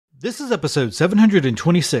This is episode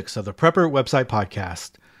 726 of the Prepper Website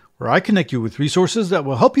Podcast, where I connect you with resources that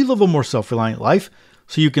will help you live a more self-reliant life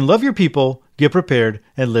so you can love your people, get prepared,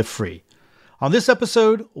 and live free. On this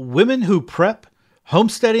episode, Women Who Prep,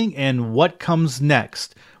 Homesteading, and What Comes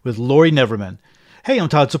Next with Laurie Neverman. Hey, I'm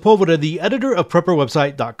Todd Sepulveda, the editor of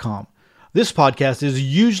PrepperWebsite.com. This podcast is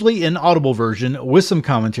usually an audible version with some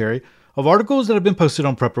commentary of articles that have been posted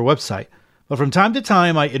on Prepper Website. But from time to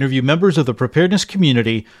time, I interview members of the preparedness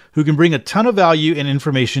community who can bring a ton of value and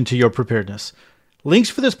information to your preparedness. Links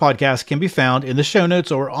for this podcast can be found in the show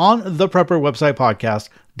notes or on the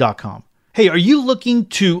PrepperWebsitePodcast.com. Hey, are you looking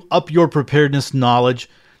to up your preparedness knowledge?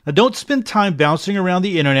 Now, don't spend time bouncing around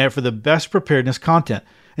the internet for the best preparedness content.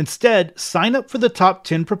 Instead, sign up for the top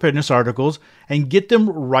 10 preparedness articles and get them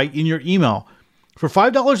right in your email. For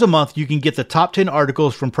 $5 a month, you can get the top 10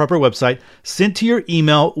 articles from Prepper Website sent to your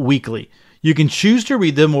email weekly. You can choose to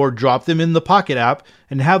read them or drop them in the Pocket app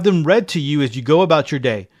and have them read to you as you go about your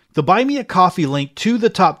day. The Buy Me a Coffee link to the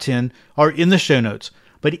top 10 are in the show notes.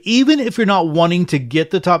 But even if you're not wanting to get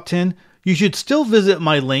the top 10, you should still visit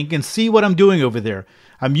my link and see what I'm doing over there.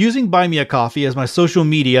 I'm using Buy Me a Coffee as my social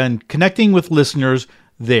media and connecting with listeners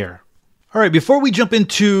there. All right, before we jump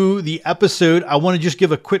into the episode, I want to just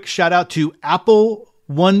give a quick shout out to Apple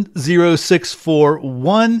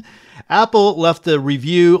 10641. Apple left a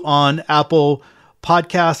review on Apple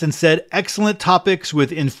Podcasts and said, excellent topics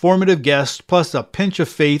with informative guests, plus a pinch of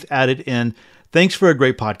faith added in. Thanks for a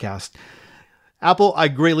great podcast. Apple, I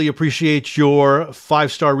greatly appreciate your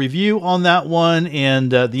 5-star review on that one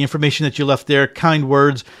and the information that you left there. Kind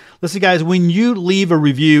words. Listen, guys, when you leave a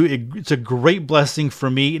review, it's a great blessing for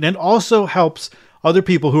me. And it also helps other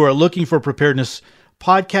people who are looking for preparedness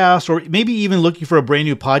podcasts or maybe even looking for a brand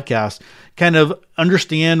new podcast kind of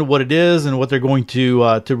understand what it is and what they're going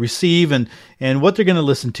to receive and what they're going to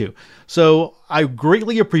listen to. So I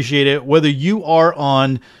greatly appreciate it, whether you are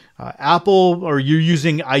on Apple or you're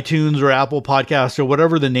using iTunes or Apple Podcasts or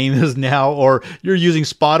whatever the name is now, or you're using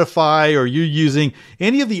Spotify or you're using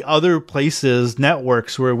any of the other places,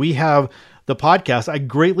 networks where we have the podcast. I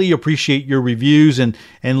greatly appreciate your reviews and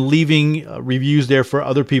leaving reviews there for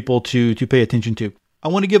other people to pay attention to. I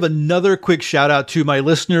want to give another quick shout out to my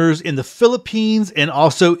listeners in the Philippines and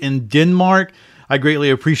also in Denmark. I greatly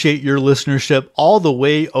appreciate your listenership all the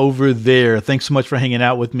way over there. Thanks so much for hanging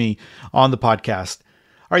out with me on the podcast.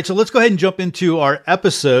 All right, so let's go ahead and jump into our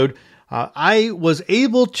episode. I was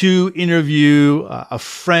able to interview a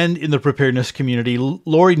friend in the preparedness community,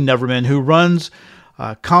 Laurie Neverman, who runs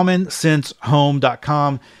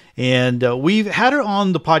commonsensehome.com. And we've had her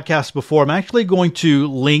on the podcast before. I'm actually going to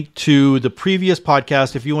link to the previous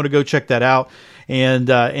podcast if you want to go check that out and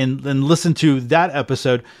listen to that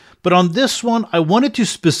episode. But on this one, I wanted to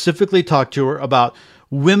specifically talk to her about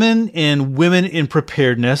women and women in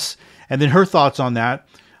preparedness, and then her thoughts on that.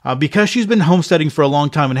 Because she's been homesteading for a long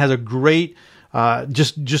time and has a great,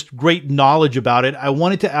 just great knowledge about it, I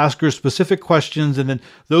wanted to ask her specific questions, and then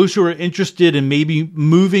those who are interested in maybe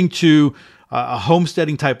moving to a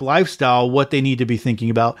homesteading type lifestyle, what they need to be thinking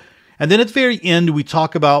about. And then at the very end, we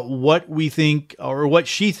talk about what we think or what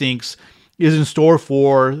she thinks is in store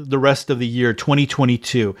for the rest of the year,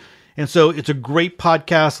 2022. And so it's a great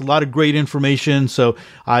podcast, a lot of great information. So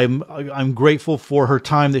I'm grateful for her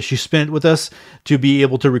time that she spent with us to be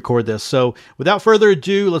able to record this. So without further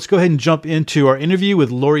ado, let's go ahead and jump into our interview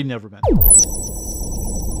with Laurie Neverman.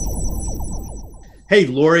 Hey,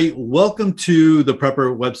 Laurie, welcome to the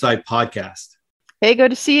Prepper Website Podcast. Hey,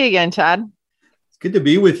 good to see you again, Todd. It's good to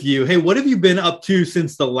be with you. Hey, what have you been up to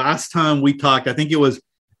since the last time we talked? I think it was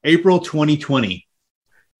April 2020.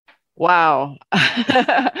 Wow.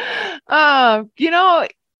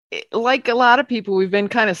 Like a lot of people, we've been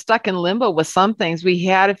kind of stuck in limbo with some things. We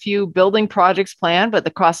had a few building projects planned, but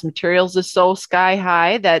the cost of materials is so sky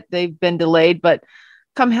high that they've been delayed. But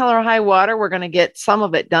come hell or high water, we're going to get some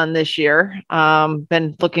of it done this year.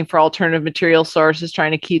 Been looking for alternative material sources,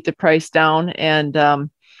 trying to keep the price down. And I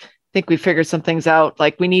think we figured some things out.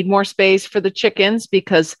 Like we need more space for the chickens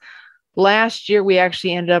because last year we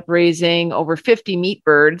actually ended up raising over 50 meat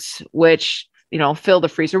birds, which, fill the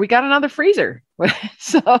freezer. We got another freezer.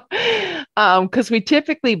 So, because we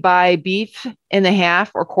typically buy beef in the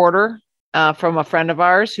half or quarter from a friend of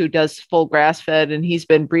ours who does full grass fed, and he's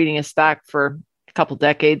been breeding a stock for a couple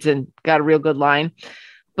decades and got a real good line.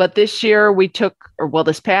 But this year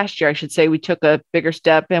this past year, I should say, we took a bigger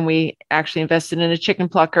step and we actually invested in a chicken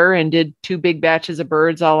plucker and did 2 big batches of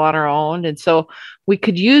birds all on our own. And so we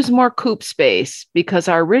could use more coop space because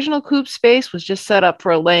our original coop space was just set up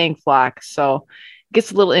for a laying flock. So it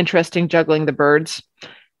gets a little interesting juggling the birds.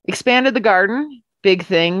 Expanded the garden, big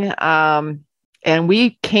thing. And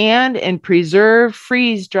we canned and preserved,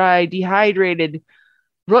 freeze dried, dehydrated,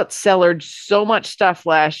 root cellared so much stuff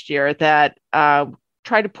last year that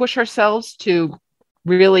tried to push ourselves to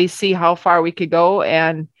really see how far we could go,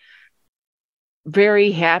 and very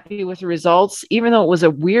happy with the results. Even though it was a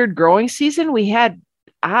weird growing season, we had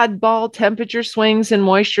oddball temperature swings and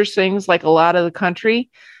moisture swings like a lot of the country.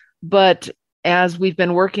 But as we've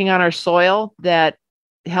been working on our soil, that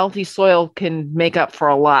healthy soil can make up for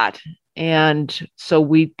a lot. And so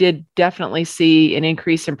we did definitely see an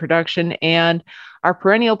increase in production, and our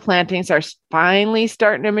perennial plantings are finally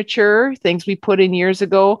starting to mature. Things we put in years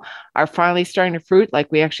ago are finally starting to fruit.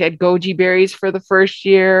 Like we actually had goji berries for the first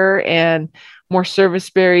year, and more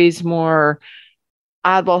service berries, more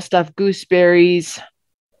oddball stuff, gooseberries,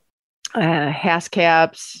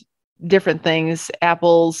 hascaps, different things,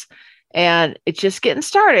 apples, and it's just getting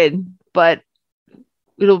started, but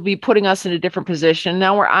it'll be putting us in a different position.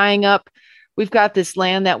 Now we're eyeing up. We've got this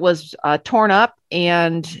land that was torn up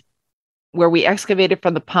and where we excavated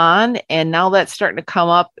from the pond, and now that's starting to come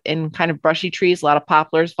up in kind of brushy trees, a lot of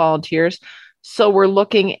poplars, volunteers. So we're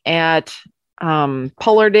looking at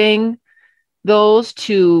pollarding those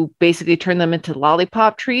to basically turn them into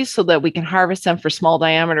lollipop trees so that we can harvest them for small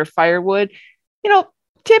diameter firewood.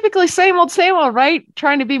 Typically same old, right?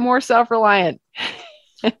 Trying to be more self-reliant.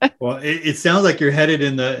 Well, it sounds like you're headed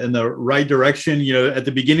in the right direction. At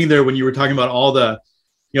the beginning there, when you were talking about all the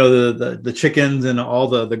the chickens and all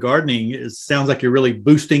the gardening, it sounds like you're really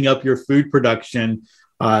boosting up your food production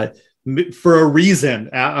for a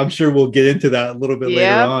reason. I'm sure we'll get into that a little bit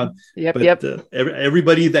later on. Yep.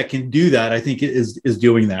 Everybody that can do that, I think, is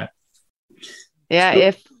doing that.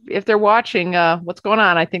 Yeah, so, if they're watching what's going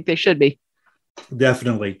on, I think they should be.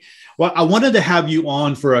 Definitely. Well, I wanted to have you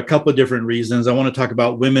on for a couple of different reasons. I want to talk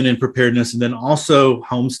about women in preparedness and then also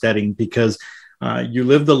homesteading, because you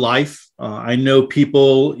live the life. I know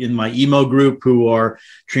people in my email group who are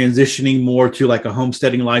transitioning more to like a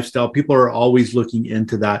homesteading lifestyle. People are always looking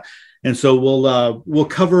into that. And so we'll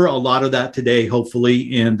cover a lot of that today,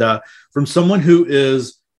 hopefully. And from someone who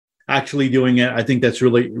is actually doing it, I think that's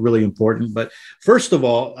really, really important. But first of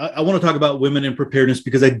all, I want to talk about women in preparedness,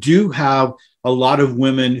 because I do have a lot of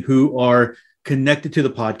women who are connected to the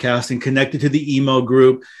podcast and connected to the email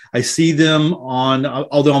group. I see them on,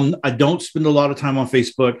 although I don't spend a lot of time on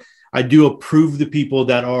Facebook, I do approve the people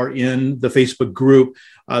that are in the Facebook group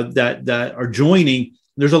that are joining.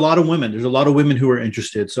 There's a lot of women. There's a lot of women who are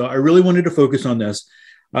interested. So I really wanted to focus on this.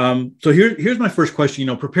 So here's my first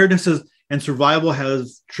question. Preparedness and survival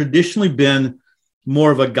has traditionally been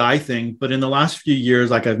more of a guy thing, but in the last few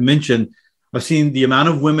years, like I've mentioned, I've seen the amount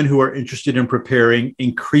of women who are interested in preparing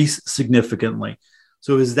increase significantly.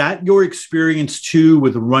 So is that your experience too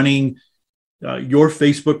with running your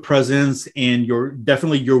Facebook presence and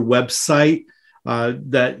definitely your website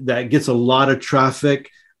that gets a lot of traffic?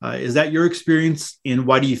 Is that your experience, and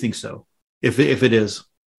why do you think so, if it is?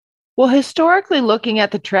 Well, historically, looking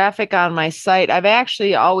at the traffic on my site, I've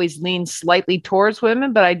actually always leaned slightly towards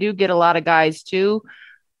women, but I do get a lot of guys too.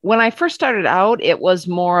 When I first started out, it was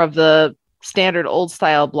more of the standard old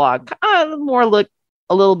style blog, more like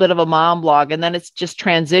a little bit of a mom blog. And then it's just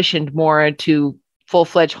transitioned more into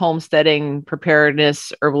full-fledged homesteading,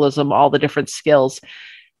 preparedness, herbalism, all the different skills,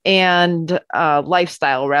 and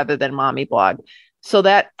lifestyle rather than mommy blog. So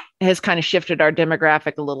that has kind of shifted our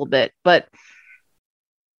demographic a little bit. But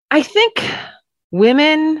I think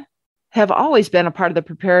women have always been a part of the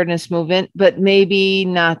preparedness movement, but maybe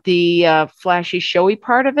not the flashy, showy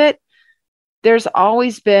part of it. There's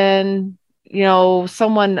always been,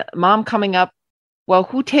 mom coming up. Well,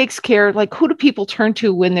 who takes care? Like, who do people turn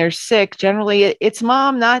to when they're sick? Generally, it's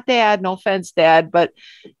mom, not dad. No offense, dad, but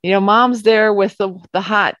mom's there with the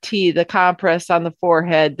hot tea, the compress on the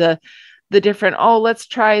forehead, the different. Oh, let's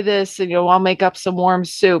try this, and I'll make up some warm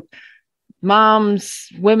soup.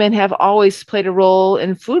 Women have always played a role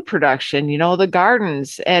in food production. The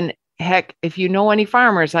gardens, and heck, if you know any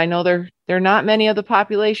farmers, I know they're not many of the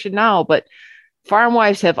population now, but farm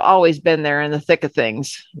wives have always been there in the thick of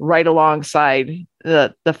things, right alongside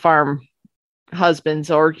the farm husbands,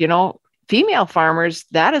 or female farmers.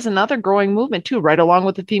 That is another growing movement too, right along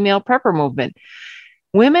with the female prepper movement.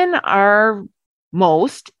 Women are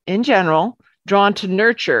most, in general, drawn to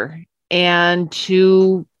nurture and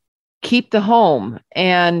to keep the home,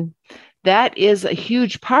 and that is a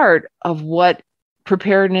huge part of what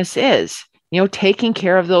preparedness is. Taking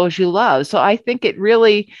care of those you love. So I think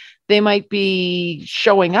they might be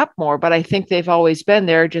showing up more, but I think they've always been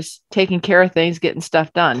there, just taking care of things, getting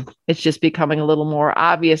stuff done. It's just becoming a little more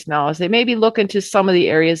obvious now as they maybe look into some of the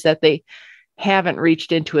areas that they haven't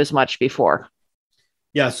reached into as much before.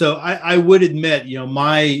 Yeah, so I would admit,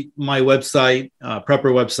 my website,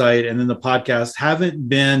 prepper website, and then the podcast haven't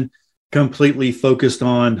been completely focused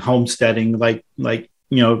on homesteading. Like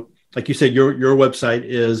you said, your website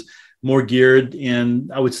is more geared,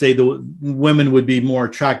 and I would say the women would be more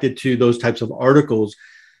attracted to those types of articles.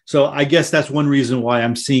 So I guess that's one reason why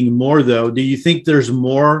I'm seeing more, though. Do you think there's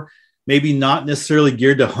more, maybe not necessarily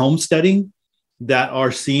geared to homesteading, that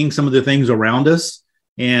are seeing some of the things around us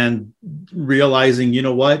and realizing, you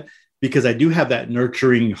know what, because I do have that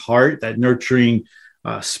nurturing heart, that nurturing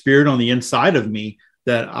spirit on the inside of me,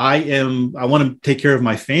 that I want to take care of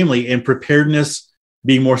my family, and preparedness,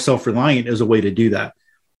 being more self-reliant, is a way to do that.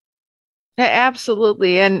 Yeah,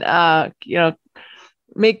 absolutely. And, kind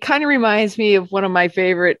of reminds me of one of my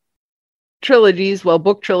favorite trilogies, well,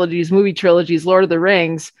 book trilogies, movie trilogies, Lord of the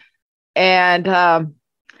Rings. And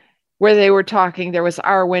where they were talking, there was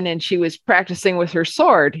Arwen, and she was practicing with her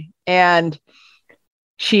sword. And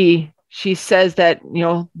she says that,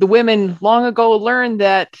 the women long ago learned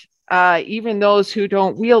that even those who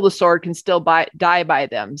don't wield the sword can still die by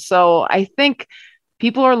them. So I think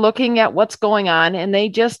people are looking at what's going on, and they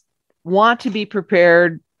just want to be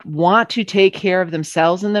prepared, want to take care of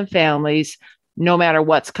themselves and their families, no matter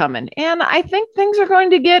what's coming. And I think things are going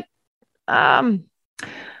to get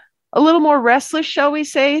a little more restless, shall we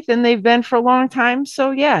say, than they've been for a long time.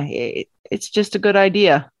 So yeah, it's just a good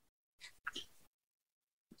idea.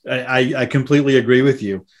 I completely agree with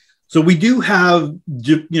you. So we do have,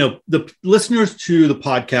 the listeners to the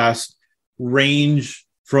podcast range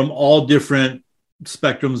from all different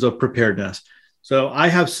spectrums of preparedness. So I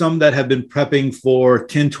have some that have been prepping for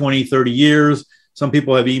 10, 20, 30 years. Some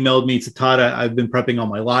people have emailed me to Todd, I've been prepping all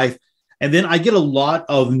my life. And then I get a lot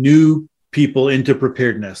of new people into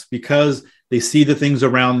preparedness because they see the things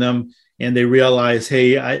around them and they realize,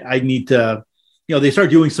 hey, I need to, they start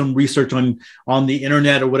doing some research on the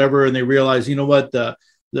internet or whatever, and they realize, you know what, the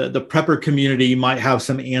prepper community might have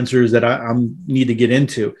some answers that I need to get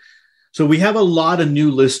into. So we have a lot of new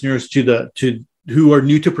listeners who are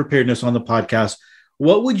new to preparedness on the podcast.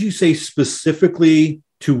 What would you say specifically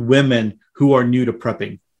to women who are new to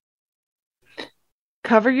prepping?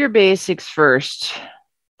 Cover your basics first.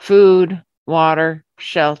 Food, water,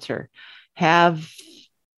 shelter. Have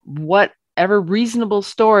whatever reasonable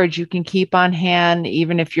storage you can keep on hand.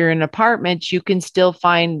 Even if you're in an apartment, you can still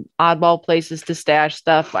find oddball places to stash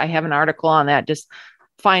stuff. I have an article on that, just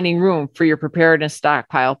finding room for your preparedness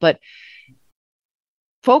stockpile. But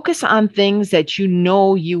focus on things that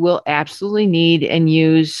you will absolutely need and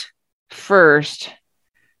use first.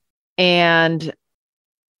 And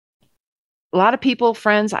a lot of people,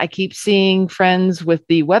 friends, I keep seeing friends with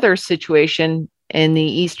the weather situation in the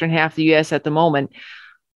eastern half of the U.S. at the moment.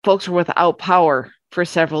 Folks are without power for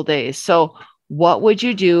several days. So what would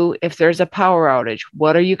you do if there's a power outage?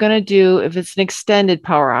 What are you going to do if it's an extended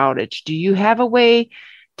power outage? Do you have a way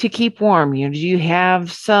to keep warm? Do you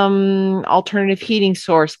have some alternative heating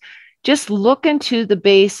source? Just look into the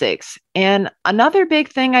basics. And another big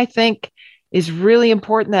thing I think is really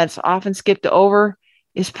important that's often skipped over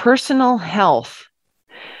is personal health.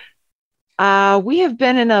 We have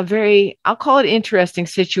been in a very, I'll call it interesting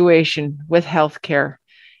situation with healthcare.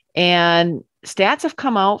 And stats have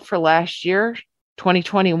come out for last year,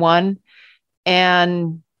 2021,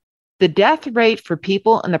 and the death rate for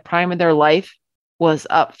people in the prime of their life was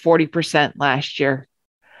up 40% last year.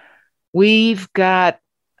 We've got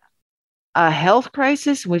a health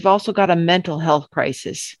crisis. We've also got a mental health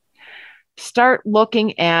crisis. Start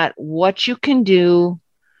looking at what you can do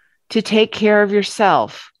to take care of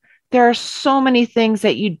yourself. There are so many things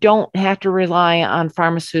that you don't have to rely on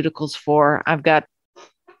pharmaceuticals for. I've got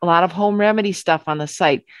a lot of home remedy stuff on the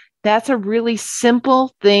site. That's a really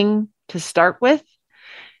simple thing to start with.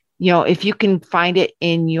 If you can find it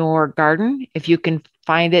in your garden, if you can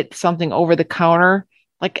find it something over the counter,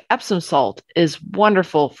 like Epsom salt is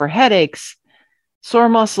wonderful for headaches, sore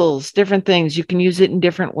muscles, different things. You can use it in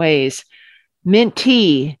different ways. Mint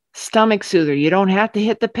tea, stomach soother. You don't have to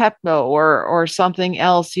hit the Pepto or something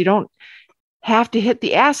else. You don't have to hit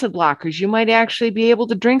the acid blockers. You might actually be able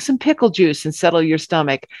to drink some pickle juice and settle your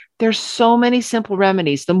stomach. There's so many simple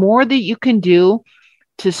remedies. The more that you can do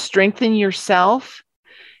to strengthen yourself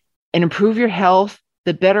and improve your health,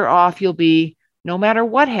 the better off you'll be no matter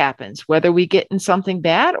what happens, whether we get in something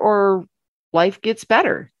bad or life gets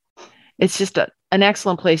better. It's just an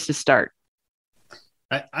excellent place to start.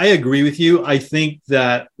 I agree with you. I think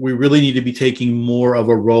that we really need to be taking more of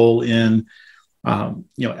a role in,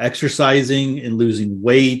 exercising and losing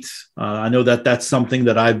weight. I know that that's something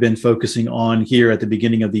that I've been focusing on here at the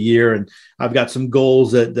beginning of the year, and I've got some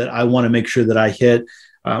goals that I want to make sure that I hit.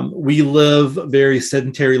 We live a very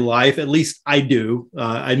sedentary life. At least I do.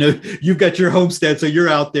 I know you've got your homestead, so you're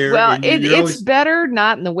out there, Well, and it's always better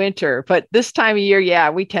not in the winter, but this time of year, yeah,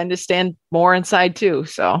 we tend to stand more inside too.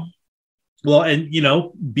 So, well, and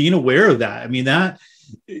being aware of that. I mean, that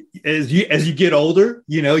as you get older,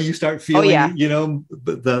 you start oh yeah, feeling,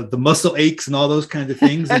 the muscle aches and all those kinds of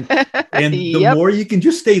things, and the yep, more you can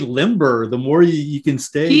just stay limber, the more you can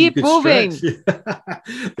stay, you keep can stretch. moving.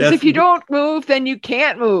 Because that's if you don't move, then you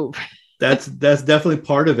can't move. that's definitely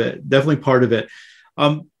part of it. Definitely part of it.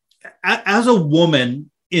 Um, as a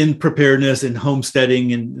woman in preparedness and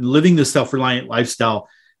homesteading and living the self-reliant lifestyle,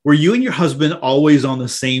 were you and your husband always on the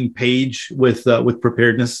same page with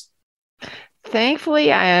preparedness?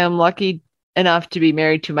 Thankfully, I am lucky enough to be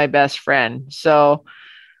married to my best friend. So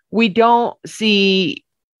we don't see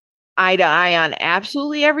eye to eye on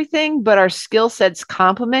absolutely everything, but our skill sets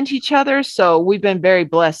complement each other. So we've been very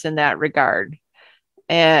blessed in that regard.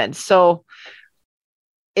 And so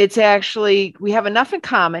it's actually, we have enough in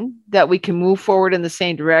common that we can move forward in the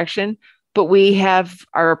same direction, but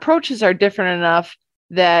our approaches are different enough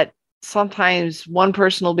that sometimes one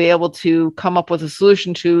person will be able to come up with a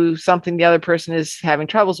solution to something the other person is having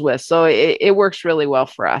troubles with. So it works really well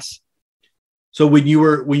for us. So when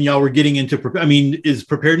y'all were getting into, I mean, is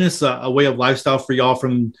preparedness a way of lifestyle for y'all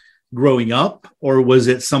from growing up, or was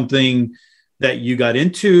it something that you got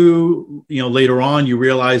into, later on? You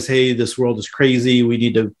realize, hey, this world is crazy. We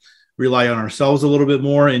need to rely on ourselves a little bit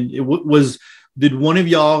more. And did one of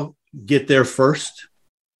y'all get there first?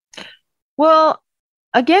 Well,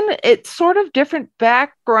 again, it's sort of different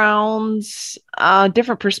backgrounds,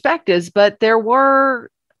 different perspectives, but there were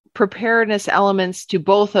preparedness elements to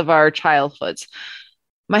both of our childhoods.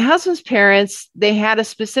 My husband's parents, they had a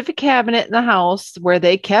specific cabinet in the house where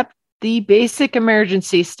they kept the basic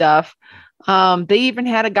emergency stuff. They even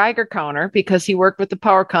had a Geiger counter because he worked with the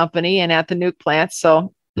power company and at the nuke plant.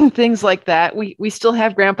 So things like that. We still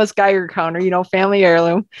have Grandpa's Geiger counter, family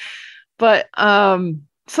heirloom. But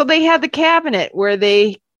so they had the cabinet where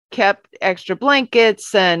they kept extra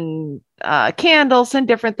blankets and candles and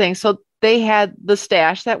different things. So they had the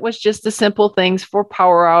stash that was just the simple things for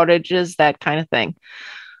power outages, that kind of thing.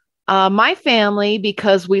 My family,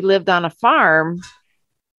 because we lived on a farm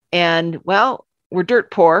and, well, we're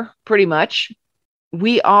dirt poor, pretty much.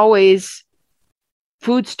 We always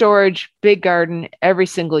food storage, big garden every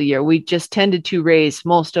single year. We just tended to raise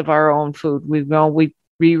most of our own food.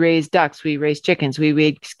 We raised ducks, we raised chickens, we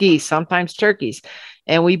raised geese, sometimes turkeys,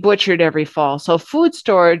 and we butchered every fall. So food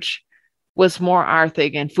storage was more our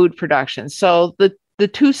thing and food production. So the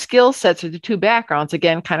two skill sets or the two backgrounds,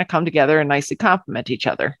 again, kind of come together and nicely complement each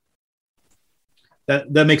other.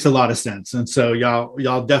 That makes a lot of sense. And so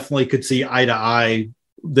y'all definitely could see eye to eye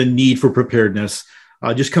the need for preparedness,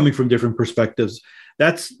 just coming from different perspectives.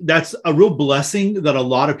 That's a real blessing that a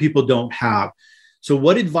lot of people don't have. So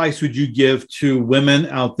what advice would you give to women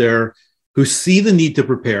out there who see the need to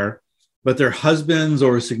prepare, but their husbands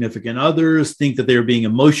or significant others think that they're being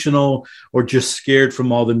emotional or just scared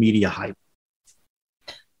from all the media hype?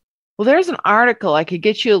 Well, there's an article I could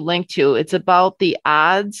get you a link to. It's about the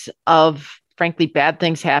odds of, frankly, bad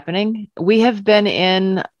things happening. We have been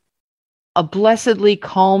in a blessedly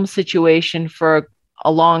calm situation for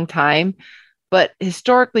a long time. But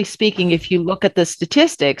historically speaking, if you look at the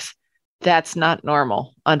statistics, that's not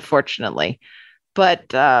normal, unfortunately.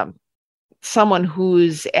 But someone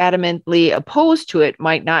who's adamantly opposed to it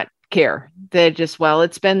might not care. They're just, well,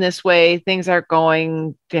 it's been this way. Things aren't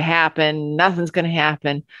going to happen. Nothing's going to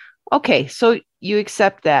happen. Okay, so you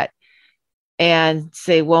accept that and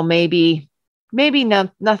say, well, maybe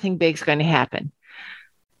nothing big's going to happen.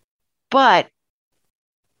 But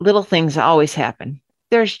little things always happen.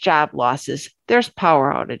 There's job losses, there's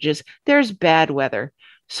power outages, there's bad weather.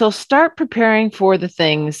 So start preparing for the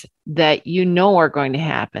things that you know are going to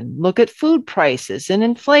happen. Look at food prices and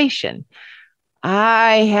inflation.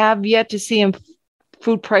 I have yet to see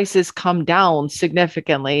food prices come down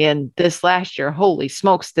significantly. And this last year, holy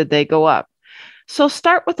smokes, did they go up. So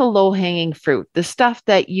start with the low-hanging fruit, the stuff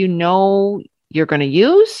that you know you're going to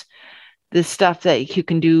use, the stuff that you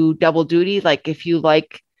can do double duty. Like if you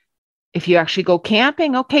actually go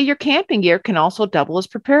camping, okay, your camping gear can also double as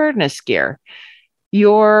preparedness gear.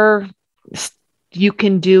 You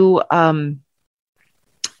can do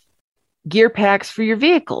gear packs for your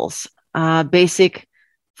vehicles, basic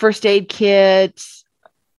first aid kits,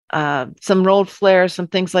 some road flares, some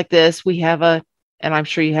things like this. We have and I'm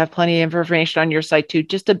sure you have plenty of information on your site too,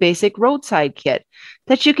 just a basic roadside kit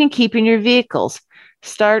that you can keep in your vehicles.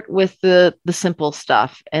 Start with the simple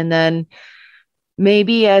stuff and then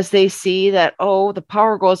maybe as they see that, oh, the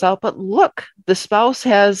power goes out, but look, the spouse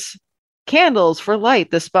has candles for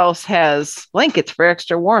light. The spouse has blankets for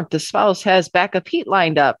extra warmth. The spouse has backup heat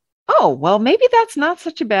lined up. Oh, well, maybe that's not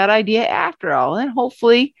such a bad idea after all. And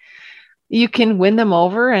hopefully you can win them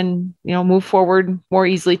over and, move forward more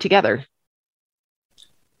easily together.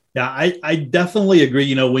 Yeah, I definitely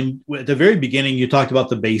agree. When at the very beginning, you talked about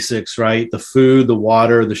the basics, right? The food, the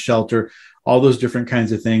water, the shelter, all those different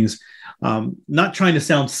kinds of things. Not trying to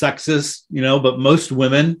sound sexist, but most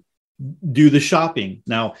women do the shopping.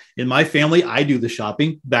 Now, in my family, I do the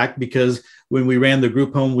shopping back because when we ran the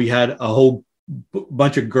group home, we had a whole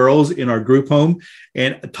bunch of girls in our group home,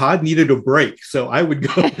 and Todd needed a break. So I would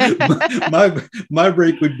go, my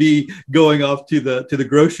break would be going off to the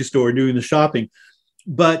grocery store doing the shopping.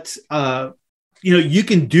 But, you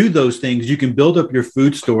can do those things. You can build up your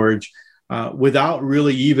food storage without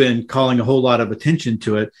really even calling a whole lot of attention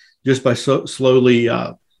to it, just by slowly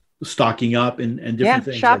stocking up and different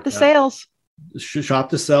things. Shop like the sales. Shop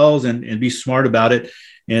the sales and be smart about it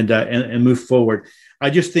and move forward. I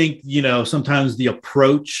just think, sometimes the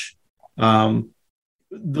approach, the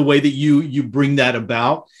way that you bring that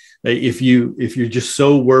about, if you're just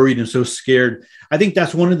so worried and so scared, I think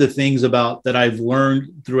that's one of the things about that I've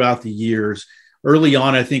learned throughout the years. Early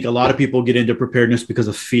on, I think a lot of people get into preparedness because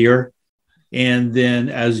of fear. And then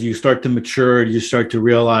as you start to mature, you start to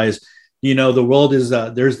realize, the world is,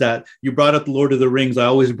 there's that, you brought up the Lord of the Rings. I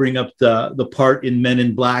always bring up the part in Men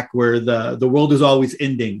in Black where the world is always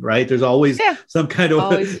ending, right? There's always some kind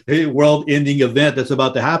of world ending event that's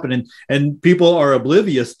about to happen. And people are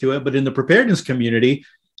oblivious to it. But in the preparedness community,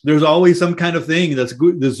 there's always some kind of thing that's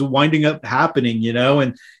winding up happening,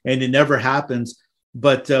 and it never happens.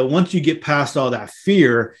 But once you get past all that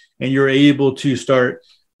fear and you're able to start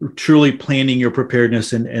truly planning your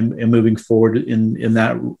preparedness and moving forward in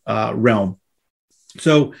that realm.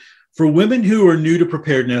 So for women who are new to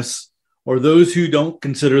preparedness or those who don't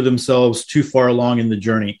consider themselves too far along in the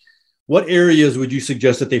journey, what areas would you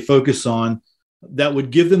suggest that they focus on that would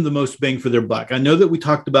give them the most bang for their buck? I know that we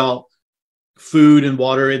talked about food and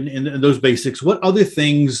water and those basics. What other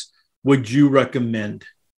things would you recommend?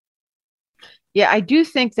 Yeah, I do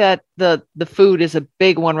think that the food is a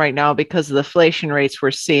big one right now because of the inflation rates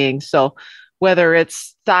we're seeing. So whether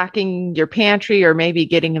it's stocking your pantry or maybe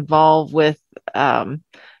getting involved with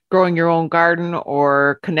growing your own garden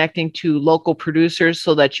or connecting to local producers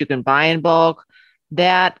so that you can buy in bulk,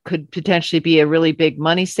 that could potentially be a really big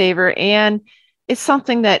money saver. And it's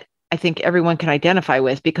something that I think everyone can identify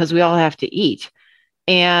with because we all have to eat.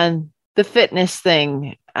 And the fitness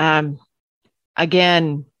thing,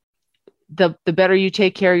 again, the better you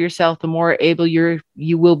take care of yourself, the more able you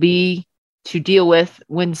will be to deal with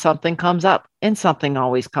when something comes up, and something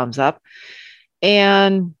always comes up.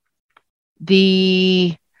 And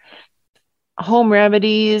the home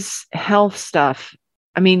remedies, health stuff.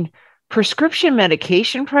 I mean, prescription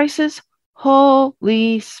medication prices,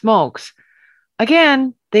 holy smokes.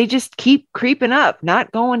 Again, they just keep creeping up,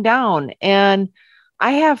 not going down. And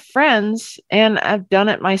I have friends, and I've done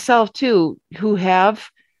it myself too, who have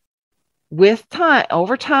with time,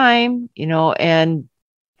 over time, and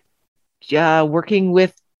working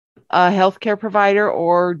with a healthcare provider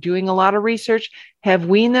or doing a lot of research, have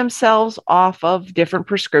weaned themselves off of different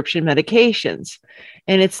prescription medications.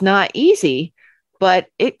 And it's not easy, but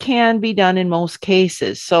it can be done in most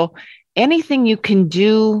cases. So anything you can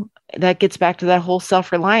do, that gets back to that whole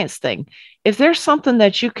self-reliance thing. If there's something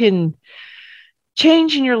that you can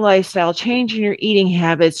change in your lifestyle, change in your eating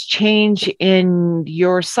habits, change in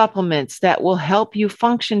your supplements that will help you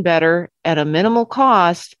function better at a minimal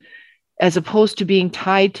cost, as opposed to being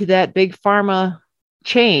tied to that big pharma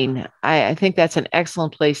chain, I think that's an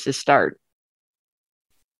excellent place to start.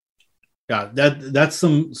 Yeah, that's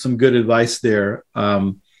some good advice there.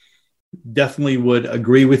 Definitely would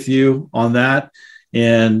agree with you on that.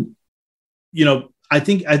 And, I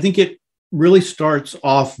think it really starts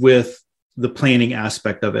off with the planning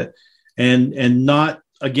aspect of it, and not,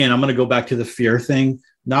 again, I'm going to go back to the fear thing,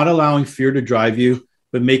 not allowing fear to drive you,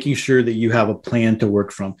 but making sure that you have a plan to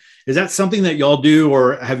work from. Is that something that y'all do,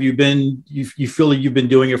 or have you feel like you've been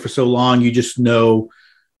doing it for so long, you just know,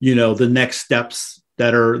 the next steps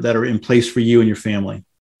that are in place for you and your family?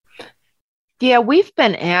 Yeah, we've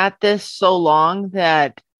been at this so long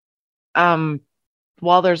that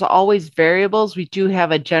while there's always variables, we do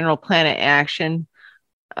have a general plan of action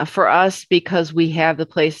for us because we have the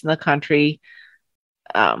place in the country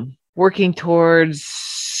working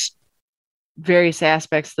towards various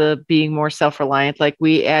aspects of being more self-reliant. Like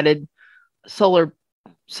we added solar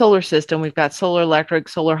system. We've got solar electric,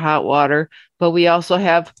 solar hot water, but we also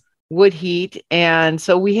have wood heat. And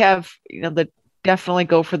so we have, definitely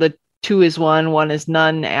go for the 2 is 1 is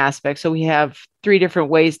none aspect. So we have 3 different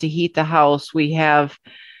ways to heat the house. We have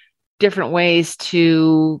different ways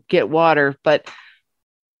to get water, but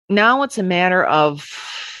now it's a matter of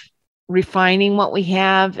refining what we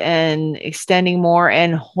have and extending more,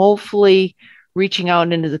 and hopefully reaching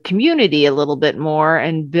out into the community a little bit more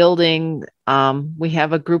and building. We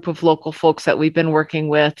have a group of local folks that we've been working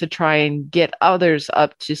with to try and get others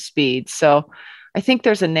up to speed. So I think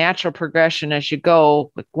there's a natural progression as you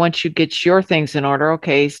go. Once you get your things in order,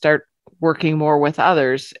 okay, start working more with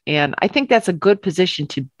others. And I think that's a good position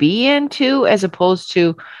to be into, as opposed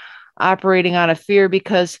to operating out of fear,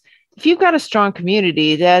 because if you've got a strong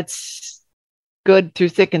community, that's good through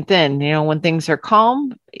thick and thin. When things are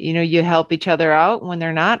calm, you help each other out. When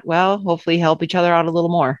they're not, well, hopefully help each other out a little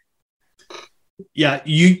more. Yeah,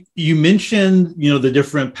 you mentioned the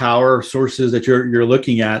different power sources that you're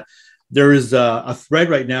looking at. There is a thread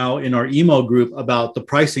right now in our email group about the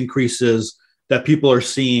price increases that people are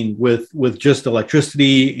seeing with just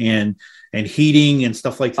electricity and heating and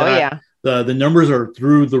stuff like that. Oh yeah. The numbers are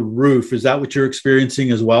through the roof. Is that what you're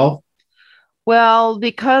experiencing as well? Well,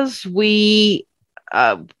 because we're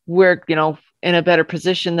in a better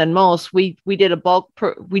position than most, we did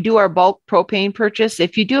we do our bulk propane purchase.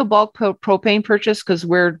 If you do a bulk propane purchase, because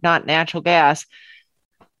we're not natural gas,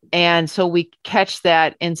 and so we catch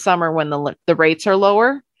that in summer when the rates are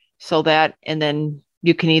lower, so that, and then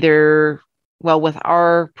you can either, with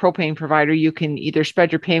our propane provider, you can either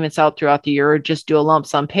spread your payments out throughout the year or just do a lump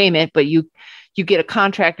sum payment, but you get a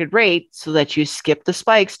contracted rate so that you skip the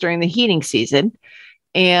spikes during the heating season.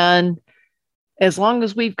 And as long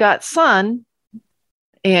as we've got sun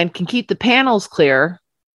and can keep the panels clear,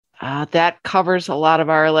 that covers a lot of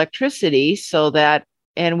our electricity.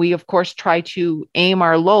 And we, of course, try to aim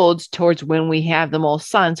our loads towards when we have the most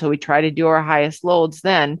sun. So we try to do our highest loads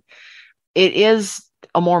then. It is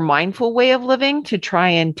a more mindful way of living to try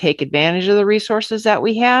and take advantage of the resources that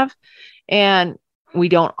we have. And we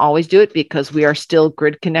don't always do it because we are still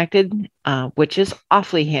grid connected, which is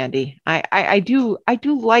awfully handy. I do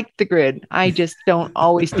like the grid. I just don't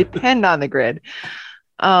always depend on the grid.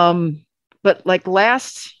 But like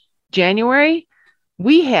last January,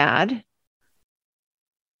 we had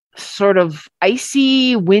sort of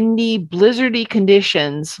icy, windy, blizzardy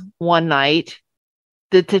conditions one night.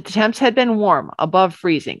 The temps had been warm, above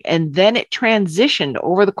freezing, and then it transitioned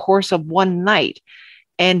over the course of one night.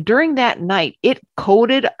 And during that night, it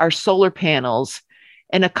coated our solar panels,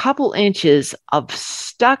 and a couple inches of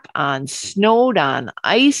stuck on, snowed on,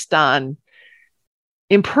 iced on,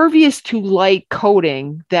 impervious to light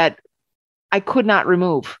coating that I could not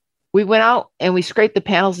remove. We went out and we scraped the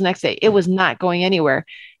panels the next day. It was not going anywhere.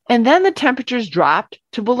 And then the temperatures dropped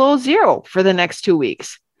to below 0 for the next 2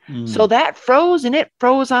 weeks. So that froze, and it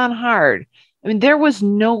froze on hard. I mean, there was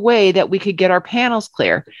no way that we could get our panels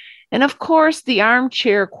clear. And of course, the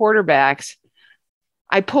armchair quarterbacks,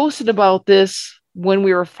 I posted about this when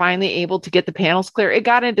we were finally able to get the panels clear. It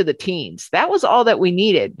got into the teens. That was all that we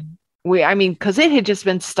needed. Because it had just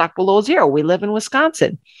been stuck below 0. We live in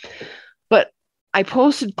Wisconsin. But I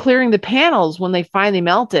posted clearing the panels when they finally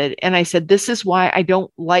melted. And I said, this is why I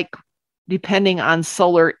don't like depending on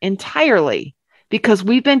solar entirely, because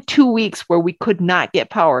we've been 2 weeks where we could not get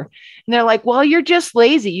power. And they're like, well, you're just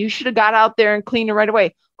lazy. You should have got out there and cleaned it right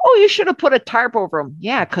away. Oh, you should have put a tarp over them.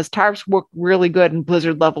 Yeah, because tarps work really good in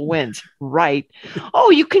blizzard level winds. Right. Oh,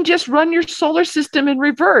 you can just run your solar system in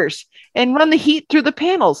reverse and run the heat through the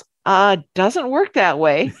panels. Doesn't work that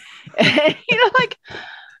way. And,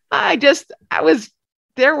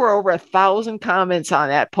 there were over 1,000 comments on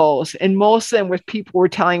that post. And most of them with people were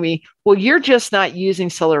telling me, well, you're just not using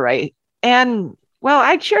solar right. And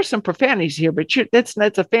I'd share some profanities here, but that's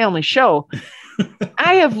a family show.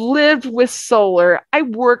 I have lived with solar. I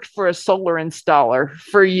worked for a solar installer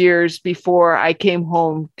for years before I came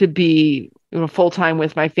home to be full-time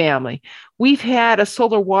with my family. We've had a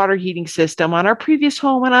solar water heating system on our previous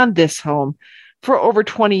home and on this home for over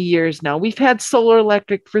 20 years now. We've had solar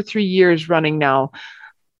electric for 3 years running now.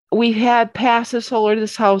 We've had passive solar.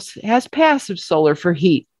 This house has passive solar for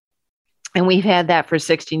heat. And we've had that for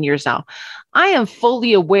 16 years now. I am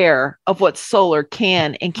fully aware of what solar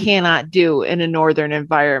can and cannot do in a northern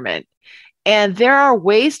environment. And there are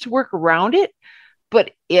ways to work around it.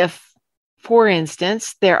 But if, for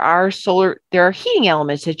instance, there are heating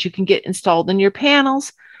elements that you can get installed in your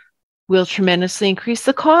panels, will tremendously increase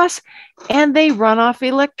the cost, and they run off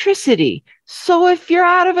electricity. So if you're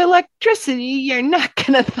out of electricity, you're not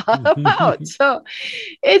going to thaw them out. So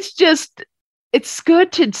it's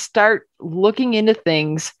good to start looking into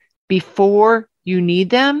things before you need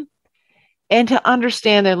them and to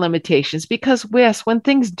understand their limitations, because yes, when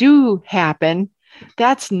things do happen,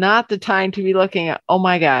 that's not the time to be looking at, oh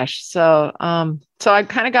my gosh. So I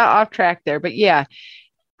kind of got off track there, but yeah,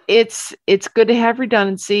 it's good to have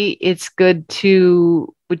redundancy. It's good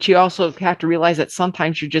to, but you also have to realize that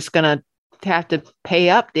sometimes you're just going to have to pay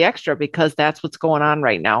up the extra because that's what's going on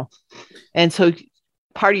right now. And so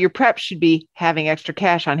part of your prep should be having extra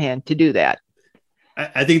cash on hand to do that.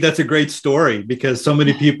 I think that's a great story, because so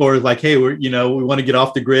many people are like, hey, we want to get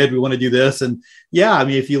off the grid. We want to do this. And yeah, I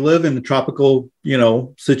mean, if you live in a tropical,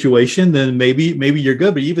 situation, then maybe you're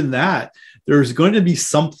good. But even that, there's going to be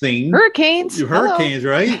something, hurricanes,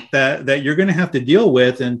 right? That you're going to have to deal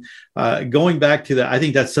with. And going back to that, I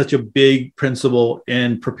think that's such a big principle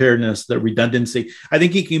in preparedness, the redundancy. I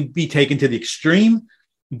think it can be taken to the extreme,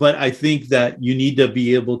 but I think that you need to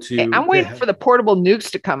be able to. Hey, I'm waiting for the portable nukes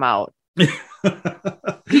to come out.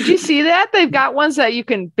 Did you see that? They've got ones that you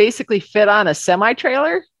can basically fit on a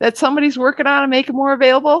semi-trailer that somebody's working on and make it more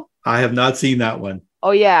available. I have not seen that one.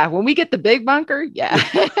 Oh yeah, when we get the big bunker, yeah.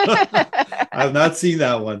 I have not seen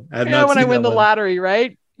that one. I have not when seen I win the lottery,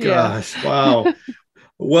 right? Gosh, yeah. Wow.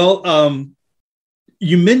 Well,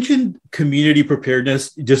 you mentioned community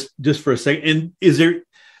preparedness just for a second. And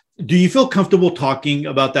do you feel comfortable talking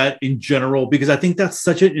about that in general? Because I think that's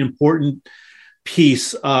such an important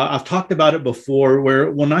piece. I've talked about it before, where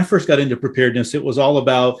when I first got into preparedness, it was all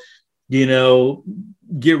about,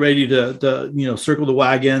 get ready to circle the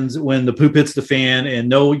wagons when the poop hits the fan, and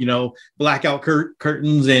no, blackout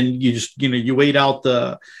curtains, and you just, you wait out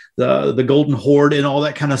the golden horde and all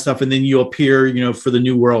that kind of stuff. And then you appear, for the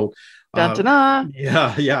new world.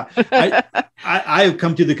 Yeah. I have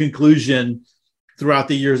come to the conclusion throughout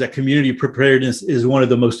the years that community preparedness is one of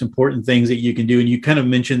the most important things that you can do. And you kind of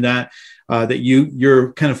mentioned that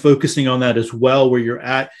you're kind of focusing on that as well, where you're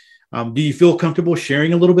at. Do you feel comfortable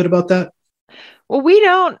sharing a little bit about that? Well, we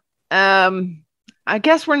don't, I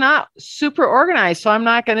guess we're not super organized, so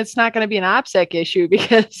it's not going to be an OPSEC issue,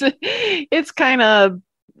 because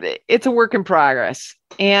it's a work in progress.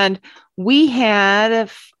 And we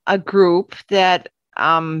had a group that,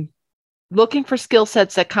 looking for skill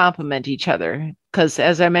sets that complement each other. Because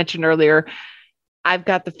as I mentioned earlier, I've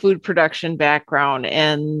got the food production background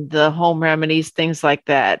and the home remedies, things like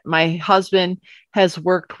that. My husband has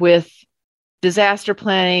worked with disaster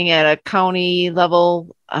planning at a county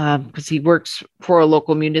level, because he works for a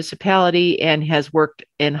local municipality and has worked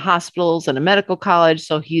in hospitals and a medical college.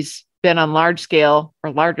 So he's been on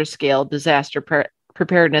larger scale disaster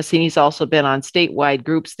preparedness. And he's also been on statewide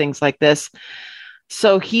groups, things like this.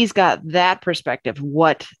 So he's got that perspective,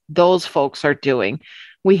 what those folks are doing.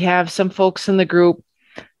 We have some folks in the group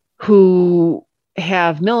who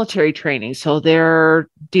have military training. So they're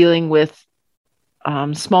dealing with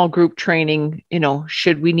small group training,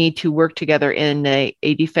 should we need to work together in a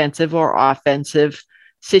defensive or offensive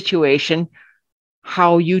situation,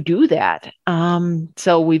 how you do that.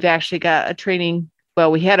 So we've actually got a training.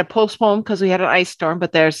 Well, we had to postpone because we had an ice storm,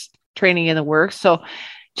 but there's training in the works. So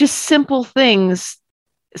just simple things,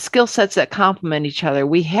 skill sets that complement each other.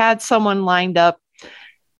 We had someone lined up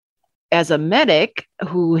as a medic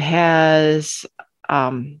who he's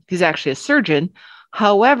actually a surgeon.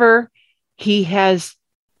 However, he has,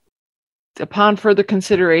 upon further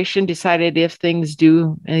consideration, decided if things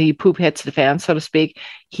do, the poop hits the fan, so to speak,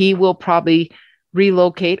 he will probably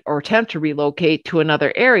relocate or attempt to relocate to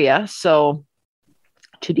another area. So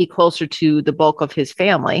to be closer to the bulk of his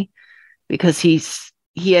family, because he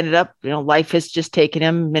ended up, life has just taken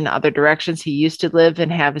him in other directions. He used to live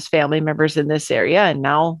and have his family members in this area, and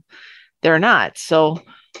now they're not. So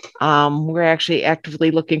we're actually actively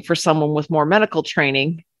looking for someone with more medical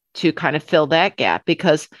training to kind of fill that gap,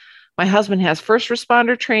 because my husband has first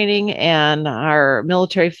responder training and our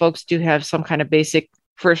military folks do have some kind of basic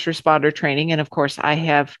first responder training. And of course, I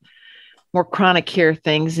have more chronic care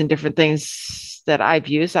things and different things that I've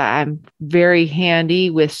used. I'm very handy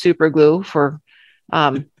with super glue for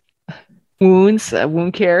wounds,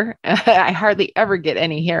 wound care. I hardly ever get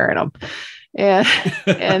any hair in them.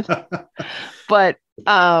 But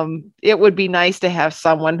it would be nice to have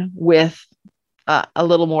someone with a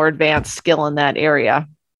little more advanced skill in that area.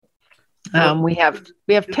 We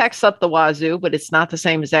have techs up the wazoo, but it's not the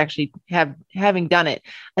same as actually having done it.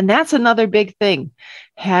 And that's another big thing,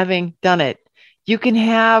 having done it. You can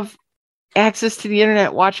have access to the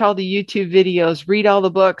internet, watch all the YouTube videos, read all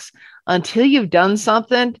the books. Until you've done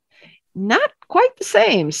something, not quite the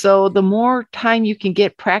same. So the more time you can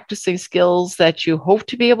get practicing skills that you hope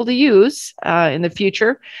to be able to use in the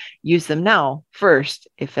future, use them now first,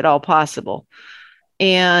 if at all possible.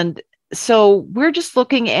 And so we're just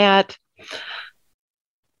looking at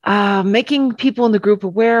making people in the group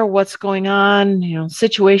aware of what's going on,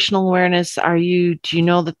 situational awareness. Do you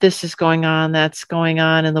know that this is going on, that's going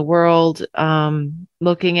on in the world?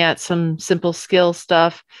 Looking at some simple skill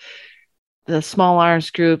stuff, the small arms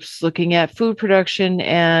groups, looking at food production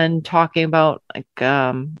and talking about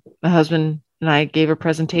my husband and I gave a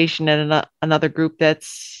presentation at another group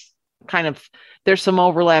that's kind of, there's some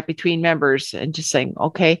overlap between members, and just saying,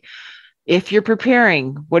 okay, if you're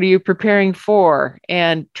preparing, what are you preparing for?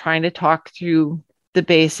 And trying to talk through the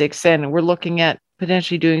basics. And we're looking at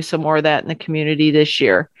potentially doing some more of that in the community this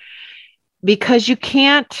year, because you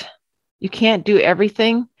can't do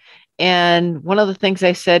everything. And one of the things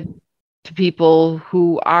I said to people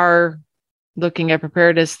who are looking at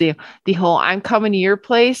preparedness, the whole I'm coming to your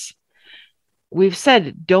place, we've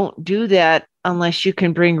said don't do that unless you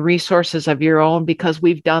can bring resources of your own, because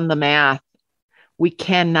we've done the math. We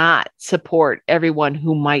cannot support everyone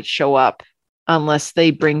who might show up unless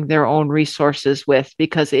they bring their own resources with,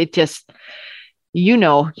 because it just,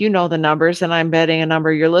 the numbers, and I'm betting a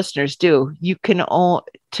number of your listeners do. You can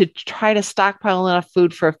to try to stockpile enough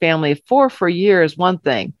food for a family of 4 for a year is one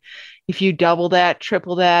thing. If you double that,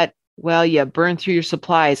 triple that, well, you burn through your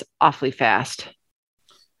supplies awfully fast.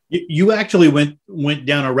 You actually went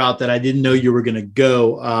down a route that I didn't know you were going to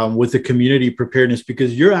go with the community preparedness,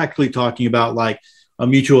 because you're actually talking about like a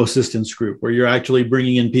mutual assistance group where you're actually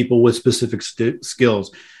bringing in people with specific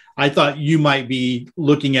skills. I thought you might be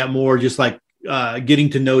looking at more just like getting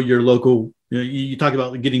to know your local. You talk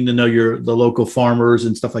about getting to know the local farmers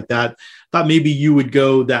and stuff like that. Thought maybe you would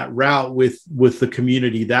go that route with the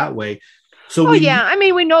community that way. So we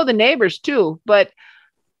know the neighbors too, but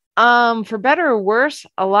for better or worse,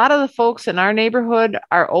 a lot of the folks in our neighborhood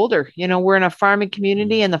are older. We're in a farming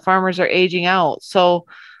community and the farmers are aging out. So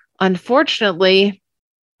unfortunately,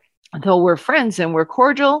 though we're friends and we're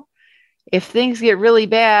cordial, if things get really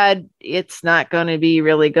bad, it's not going to be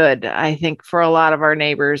really good, I think, for a lot of our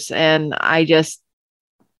neighbors. And I'm sure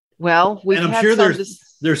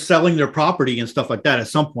they're selling their property and stuff like that at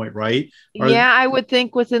some point, right? I would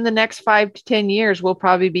think within the next 5 to 10 years, we'll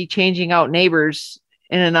probably be changing out neighbors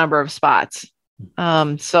in a number of spots.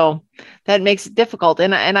 So that makes it difficult.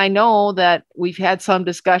 And I know that we've had some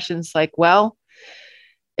discussions like, well,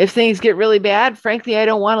 if things get really bad, frankly, I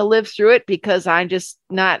don't want to live through it because I'm just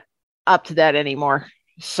not up to that anymore.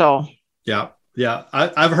 So yeah.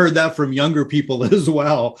 I've heard that from younger people as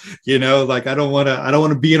well. Like I don't want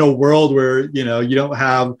to be in a world where, you don't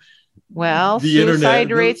have the suicide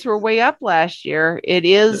internet. Rates were way up last year. It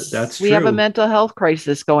is. That's we true. Have a mental health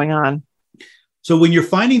crisis going on. So when you're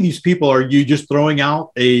finding these people, are you just throwing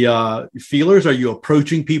out feelers? Are you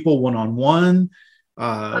approaching people one-on-one?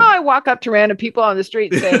 I walk up to random people on the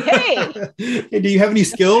street and say, hey, do you have any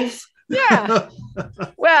skills? Yeah.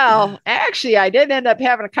 Well, actually, I did end up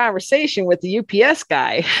having a conversation with the UPS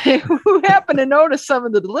guy who happened to notice some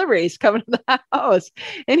of the deliveries coming to the house.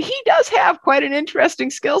 And he does have quite an interesting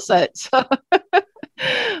skill set. So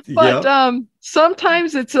But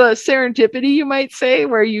sometimes it's a serendipity, you might say,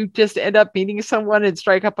 where you just end up meeting someone and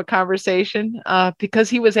strike up a conversation because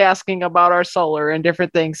he was asking about our solar and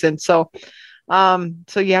different things. And so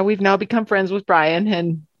we've now become friends with Brian,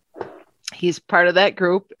 and he's part of that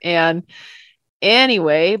group. And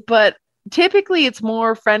anyway, but typically it's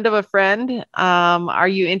more friend of a friend. Are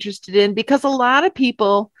you interested in? Because a lot of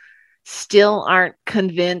people still aren't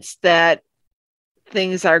convinced that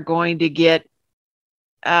things are going to get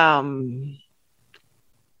bad.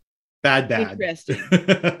 Interesting.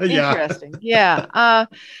 Interesting. Yeah.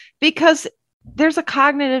 Because there's a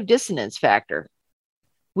cognitive dissonance factor.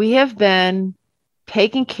 We have been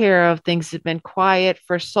taking care of things that have been quiet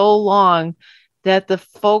for so long that the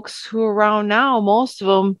folks who are around now, most of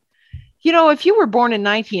them, if you were born in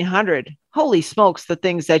 1900, holy smokes, the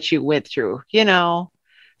things that you went through,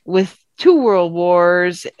 with 2 world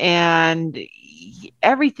wars and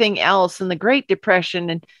everything else and the Great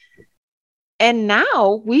Depression. And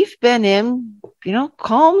now we've been in,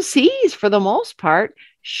 calm seas for the most part.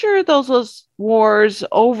 Sure, those wars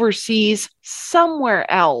overseas somewhere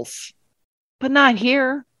else, but not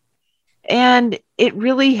here. And it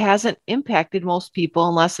really hasn't impacted most people,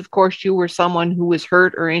 unless, of course, you were someone who was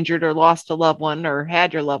hurt or injured or lost a loved one or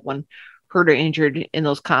had your loved one hurt or injured in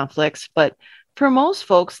those conflicts. But for most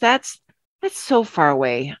folks, that's so far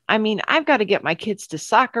away. I mean, I've got to get my kids to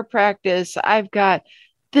soccer practice. I've got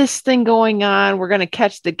this thing going on. We're going to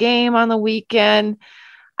catch the game on the weekend.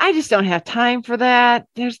 I just don't have time for that.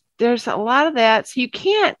 There's a lot of that. So you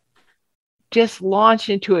can't just launch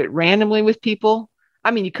into it randomly with people.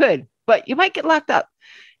 I mean, you could, but you might get locked up.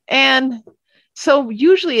 And so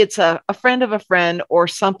usually it's a friend of a friend or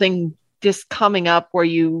something just coming up where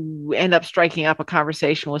you end up striking up a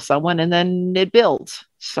conversation with someone and then it builds.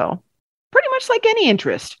 So pretty much like any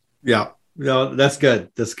interest. Yeah. No, that's good.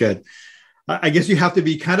 That's good. I guess you have to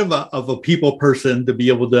be kind of a people person to be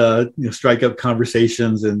able to strike up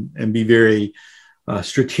conversations and be very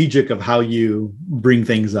strategic of how you bring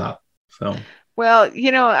things up. Well,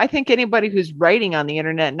 I think anybody who's writing on the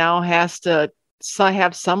internet now has to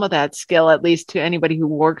have some of that skill, at least to anybody who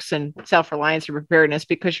works in self-reliance or preparedness,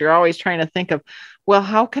 because you're always trying to think of, well,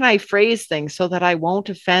 how can I phrase things so that I won't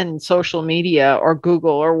offend social media or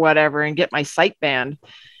Google or whatever and get my site banned?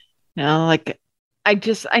 Like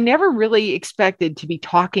I never really expected to be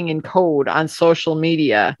talking in code on social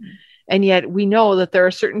media. And yet we know that there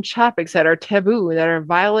are certain topics that are taboo, that are a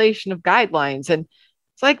violation of guidelines. And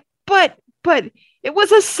it's like, but it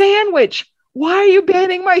was a sandwich. Why are you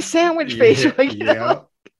banning my sandwich face?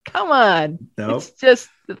 Come on. Nope. It's just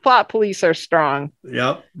the thought police are strong.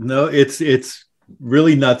 Yep. No, it's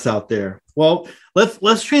really nuts out there. Well,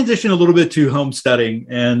 let's transition a little bit to homesteading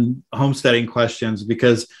and homesteading questions,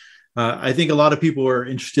 because I think a lot of people are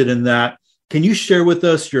interested in that. Can you share with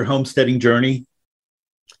us your homesteading journey?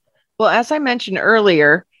 Well, as I mentioned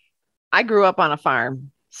earlier, I grew up on a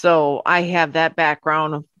farm. So I have that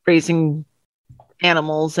background of raising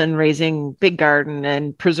animals and raising big garden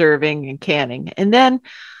and preserving and canning. And then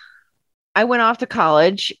I went off to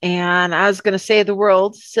college and I was going to save the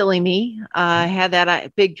world. Silly me. I had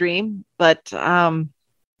that big dream, but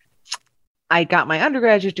I got my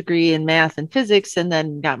undergraduate degree in math and physics, and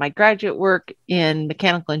then got my graduate work in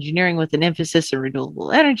mechanical engineering with an emphasis in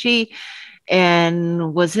renewable energy,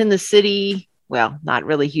 and was in the city. Well, not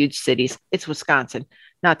really huge cities. It's Wisconsin,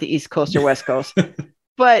 not the East Coast or West Coast,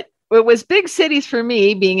 but it was big cities for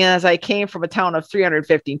me, being as I came from a town of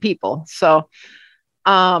 315 people. So,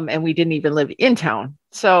 and we didn't even live in town.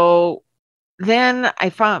 So then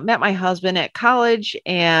I met my husband at college,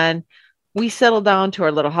 and we settled down to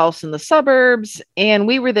our little house in the suburbs, and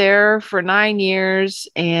we were there for 9 years,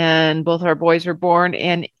 and both our boys were born.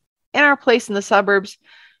 And in our place in the suburbs,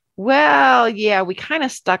 well, yeah, we kind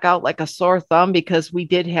of stuck out like a sore thumb, because we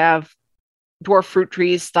did have dwarf fruit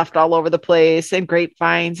trees stuffed all over the place, and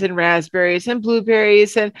grapevines and raspberries and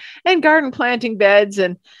blueberries and garden planting beds.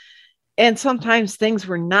 And sometimes things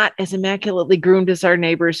were not as immaculately groomed as our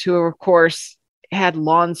neighbors, who of course had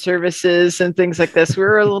lawn services and things like this. We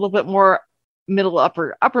were a little bit more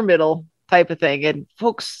upper middle type of thing. And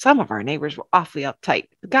folks, some of our neighbors were awfully uptight.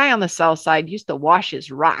 The guy on the south side used to wash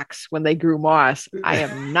his rocks when they grew moss. I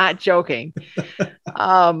am not joking.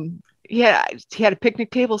 He had a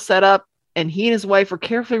picnic table set up, and he and his wife were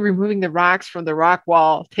carefully removing the rocks from the rock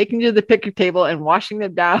wall, taking them to the picnic table and washing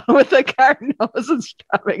them down with a garden hose and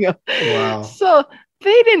scrubbing them. Wow. So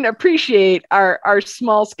they didn't appreciate our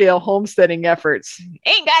small scale homesteading efforts.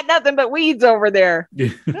 Ain't got nothing but weeds over there.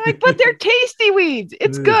 Like, but they're tasty weeds.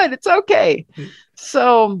 It's good. It's okay.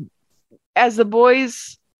 So after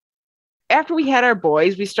we had our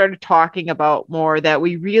boys, we started talking about more that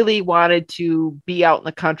we really wanted to be out in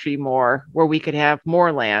the country more, where we could have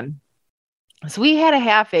more land. So we had a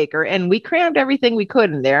half acre, and we crammed everything we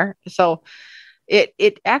could in there. So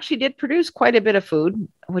it actually did produce quite a bit of food,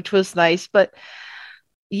 which was nice. But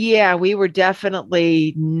yeah, we were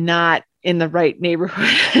definitely not in the right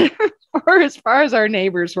neighborhood or as far as our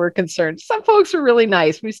neighbors were concerned. Some folks were really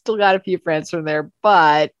nice. We still got a few friends from there,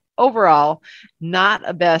 but overall, not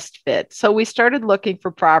a best fit. So we started looking for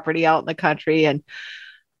property out in the country. And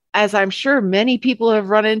as I'm sure many people have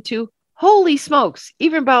run into, holy smokes,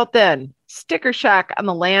 even about then, sticker shock on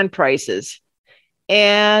the land prices.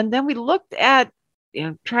 And then we looked at,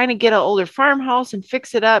 trying to get an older farmhouse and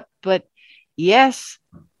fix it up. But yes,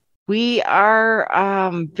 we are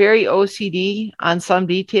very OCD on some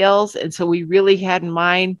details. And so we really had in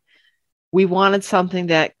mind, we wanted something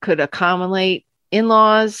that could accommodate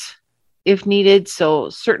in-laws if needed. So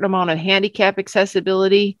a certain amount of handicap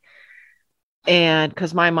accessibility. And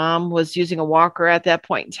because my mom was using a walker at that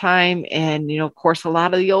point in time. And, of course, a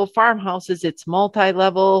lot of the old farmhouses, it's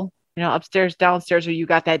multi-level, upstairs, downstairs, or you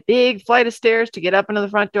got that big flight of stairs to get up into the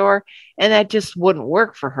front door. And that just wouldn't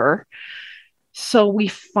work for her. So we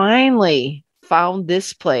finally found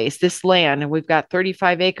this place, this land, and we've got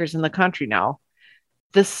 35 acres in the country now.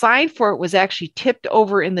 The sign for it was actually tipped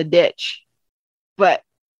over in the ditch, but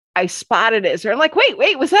I spotted it. So I'm like,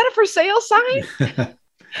 wait, was that a for sale sign?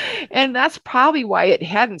 And that's probably why it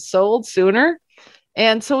hadn't sold sooner.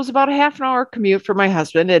 And so it was about a half an hour commute for my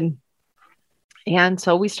husband. And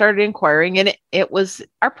so we started inquiring, and it was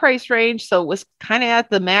our price range. So it was kind of at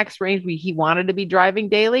the max range he wanted to be driving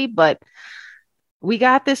daily, but we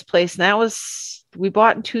got this place, and we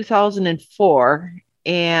bought in 2004.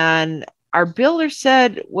 And our builder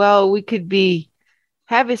said, well, we could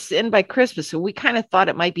have us in by Christmas. So we kind of thought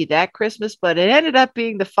it might be that Christmas, but it ended up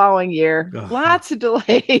being the following year. Ugh. Lots of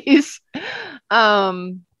delays.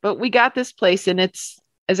 But we got this place, and it's,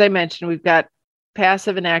 as I mentioned, we've got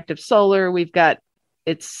passive and active solar.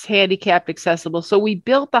 It's handicap accessible. So we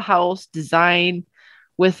built the house designed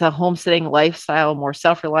with a homesteading lifestyle, more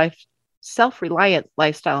self-reliant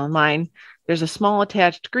lifestyle in mind. There's a small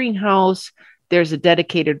attached greenhouse. There's a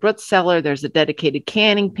dedicated root cellar. There's a dedicated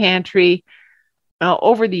canning pantry.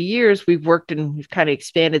 Over the years, we've kind of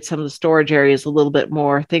expanded some of the storage areas a little bit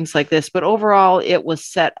more, things like this. But overall, it was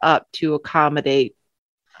set up to accommodate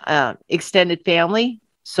extended family.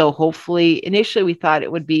 So hopefully, initially, we thought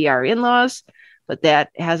it would be our in-laws, but that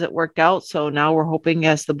hasn't worked out. So now we're hoping,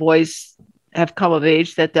 as the boys have come of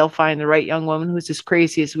age, that they'll find the right young woman who's as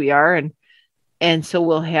crazy as we are. And so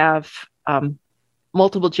we'll have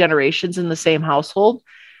multiple generations in the same household.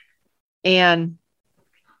 And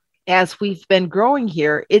as we've been growing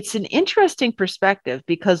here, it's an interesting perspective,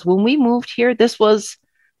 because when we moved here, this was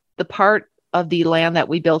the part of the land that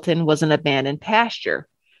we built in was an abandoned pasture.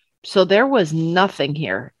 So there was nothing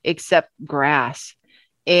here except grass.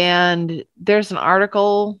 And there's an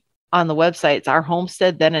article on the website. It's Our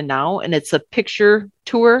Homestead Then and Now, and it's a picture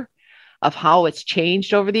tour of how it's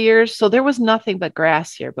changed over the years. So there was nothing but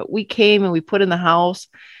grass here, but we came and we put in the house,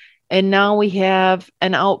 and now we have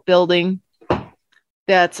an outbuilding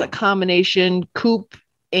that's a combination coop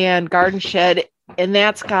and garden shed, and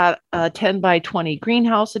that's got a 10 by 20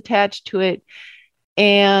 greenhouse attached to it.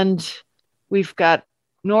 And we've got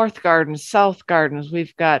north gardens, south gardens.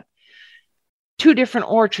 We've got 2 different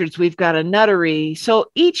orchards. We've got a nuttery. So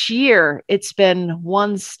each year it's been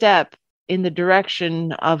one step in the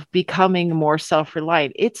direction of becoming more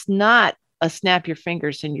self-reliant. It's not a snap your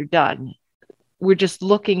fingers and you're done. We're just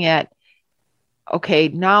looking at, okay,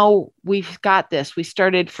 now we've got this. We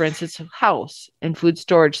started, for instance, a house and food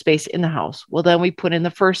storage space in the house. Well, then we put in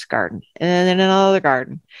the first garden, and then another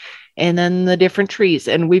garden, and then the different trees.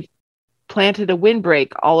 And we've planted a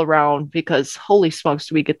windbreak all around, because holy smokes,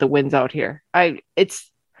 do we get the winds out here.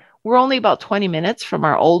 We're only about 20 minutes from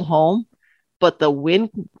our old home, but the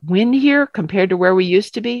wind here compared to where we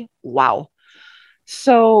used to be, wow.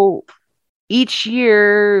 So each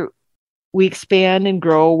year we expand and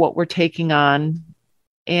grow what we're taking on.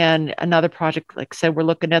 And another project, like I said, we're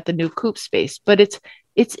looking at the new coop space, but it's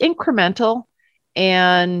incremental,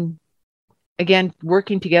 and again,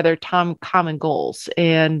 working together, common goals.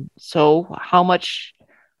 And so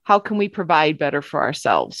how can we provide better for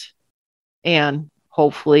ourselves, and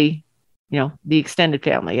hopefully, the extended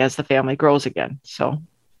family as the family grows again. So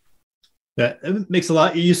that makes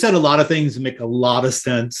you said a lot of things that make a lot of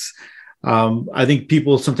sense. I think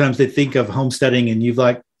people sometimes they think of homesteading, and you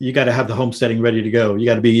got to have the homesteading ready to go. You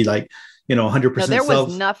got to be 100%. No, there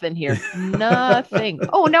was nothing here. Nothing.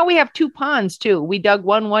 Oh, now we have 2 ponds too. We dug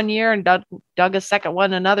one year and dug a second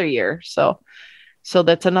one another year. So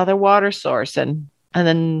that's another water source, and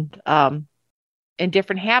then in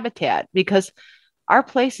different habitat, because our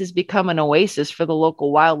place has become an oasis for the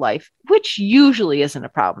local wildlife, which usually isn't a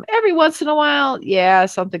problem. Every once in a while, yeah,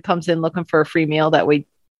 something comes in looking for a free meal that we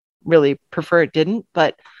really prefer it didn't.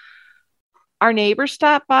 But our neighbor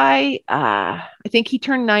stopped by. I think he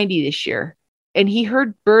turned 90 this year, and he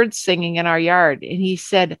heard birds singing in our yard. And he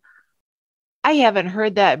said, I haven't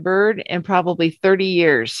heard that bird in probably 30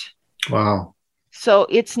 years. Wow. So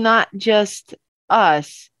it's not just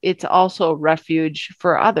us. It's also a refuge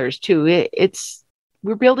for others too.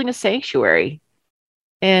 We're building a sanctuary,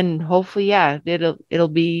 and hopefully, yeah, it'll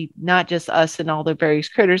be not just us and all the various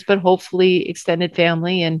critters, but hopefully extended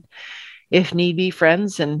family, and if need be,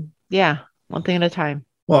 friends, and yeah, one thing at a time.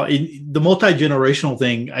 Well, the multi-generational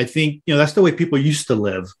thing, I think, that's the way people used to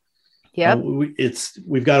live. Yeah.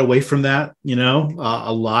 We've got away from that,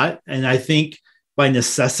 a lot. And I think by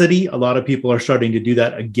necessity, a lot of people are starting to do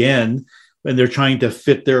that again, and they're trying to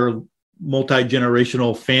fit their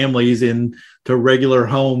multi-generational families into regular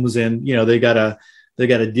homes, and, they got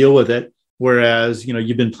to deal with it. Whereas,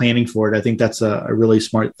 you've been planning for it. I think that's a really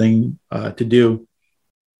smart thing to do.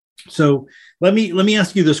 So let me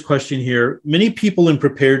ask you this question here. Many people in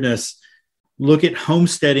preparedness look at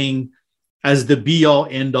homesteading as the be all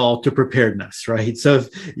end all to preparedness, right? So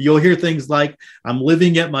you'll hear things like, I'm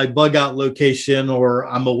living at my bug out location, or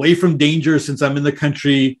I'm away from danger since I'm in the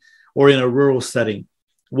country or in a rural setting.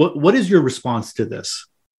 What is your response to this?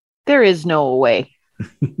 There is no way.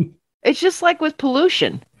 It's just like with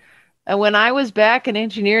pollution. And when I was back in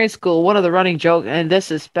engineering school, one of the running jokes, and this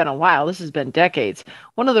has been a while, this has been decades,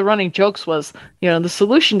 one of the running jokes was, the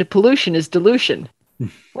solution to pollution is dilution.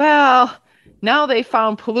 Well, Now they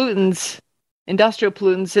found pollutants, industrial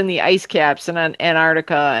pollutants in the ice caps and on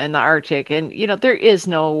Antarctica and the Arctic. And, there is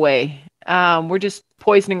no way. We're just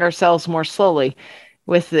poisoning ourselves more slowly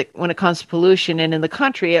when it comes to pollution. And in the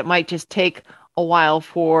country, it might just take a while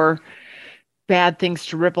for bad things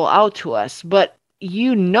to ripple out to us. But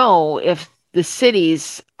if the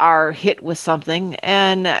cities are hit with something,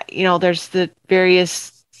 and there's the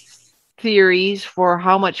various theories for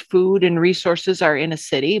how much food and resources are in a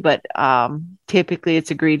city, but typically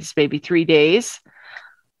it's agreed it's maybe 3 days,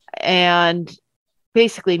 and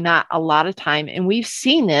basically not a lot of time. And we've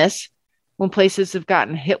seen this when places have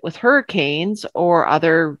gotten hit with hurricanes or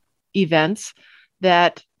other events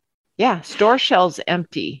that, store shelves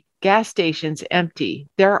empty, gas stations empty.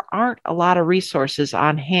 There aren't a lot of resources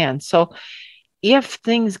on hand. So if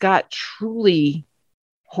things got truly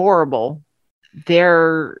horrible,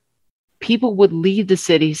 people would leave the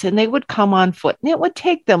cities and they would come on foot, and it would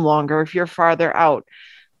take them longer if you're farther out,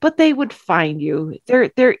 but they would find you.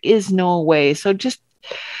 There is no way. So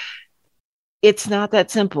it's not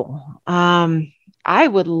that simple. I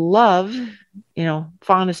would love,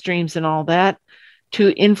 fondest dreams and all that, to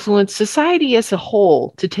influence society as a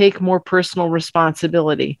whole to take more personal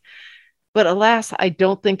responsibility. But alas, I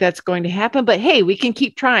don't think that's going to happen. But hey, we can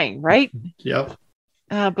keep trying, right? Yep.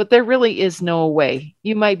 But there really is no way.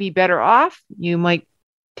 You might be better off. You might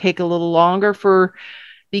take a little longer for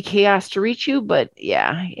the chaos to reach you. But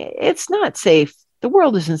yeah, it's not safe. The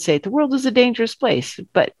world isn't safe. The world is a dangerous place.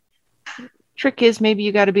 But trick is maybe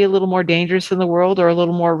you got to be a little more dangerous in the world, or a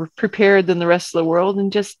little more prepared than the rest of the world,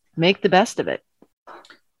 and just make the best of it.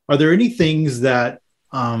 Are there any things that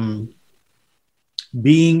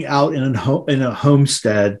being out in a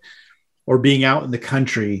homestead or being out in the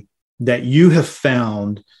country that you have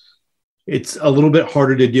found it's a little bit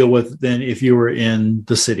harder to deal with than if you were in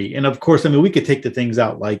the city? And of course, I mean, we could take the things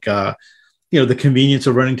out like, the convenience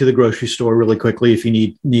of running to the grocery store really quickly if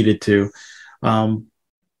you needed to.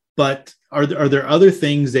 But are there other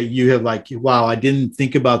things that you have like, wow, I didn't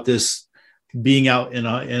think about this being out in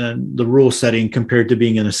the rural setting compared to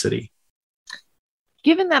being in a city?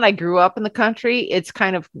 Given that I grew up in the country, it's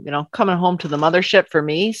kind of, coming home to the mothership for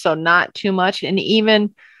me. So not too much. And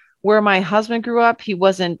even where my husband grew up, he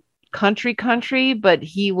wasn't country, but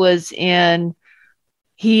his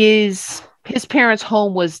parents'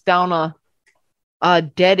 home was down a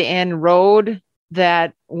dead end road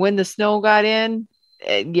that when the snow got in,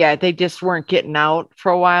 they just weren't getting out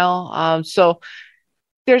for a while. So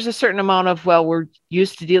there's a certain amount of, we're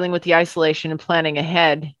used to dealing with the isolation and planning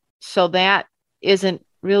ahead. So that isn't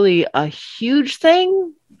really a huge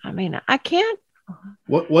thing. I mean, I can't.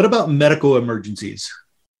 What about medical emergencies?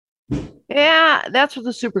 Yeah, that's what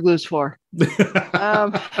the super glue's for.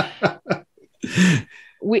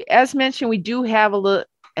 As mentioned, we do have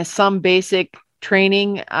some basic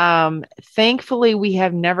training. Thankfully, we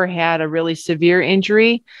have never had a really severe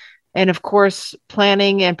injury. And of course,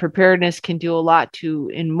 planning and preparedness can do a lot to,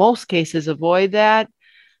 in most cases, avoid that.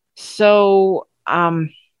 So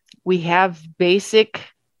we have basic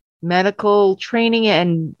medical training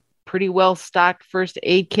and pretty well stocked first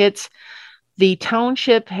aid kits. The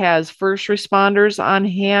township has first responders on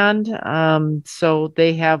hand, so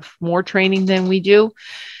they have more training than we do.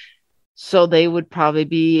 So they would probably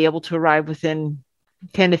be able to arrive within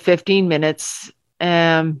 10 to 15 minutes.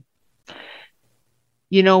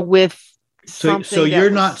 With something. So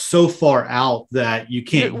you're not so far out that you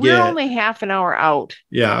can't We're only half an hour out.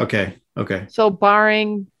 Yeah. Okay. So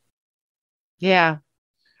barring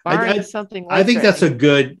something like I think that's a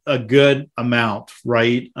good amount,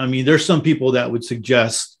 right? I mean, there's some people that would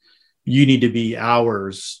suggest you need to be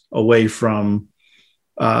hours away from.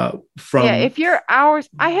 If you're hours,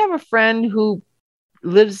 I have a friend who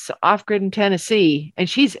lives off grid in Tennessee, and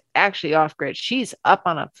she's actually off grid. She's up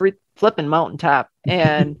on a flipping mountaintop,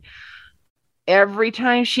 and every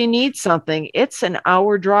time she needs something, it's an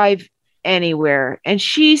hour drive anywhere, and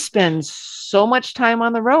she spends so much time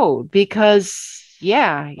on the road because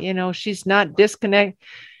she's not disconnected.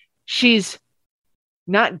 She's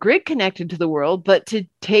not grid connected to the world, but to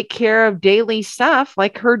take care of daily stuff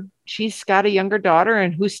like she's got a younger daughter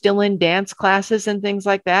and who's still in dance classes and things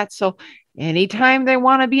like that. So anytime they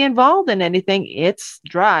want to be involved in anything, it's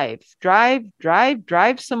drive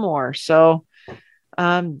some more. So,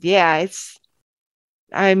 I guess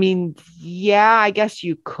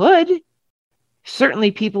you could.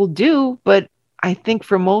 Certainly people do, but I think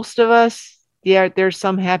for most of us, there's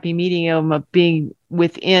some happy medium of being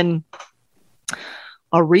within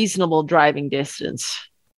a reasonable driving distance.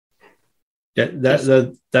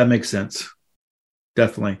 That makes sense.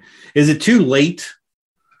 Definitely. Is it too late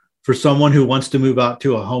for someone who wants to move out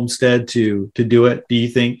to a homestead to do it? Do you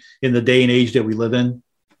think in the day and age that we live in?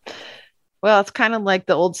 Well, it's kind of like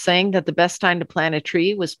the old saying that the best time to plant a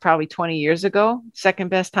tree was probably 20 years ago. Second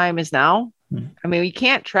best time is now. I mean, you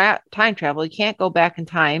can't time travel. You can't go back in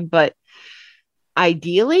time, but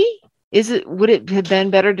ideally, would it have been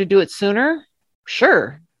better to do it sooner?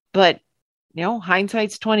 Sure. But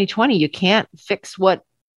hindsight's 2020. You can't fix what's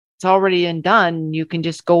already been done. You can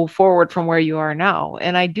just go forward from where you are now.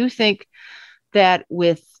 And I do think that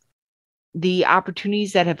with the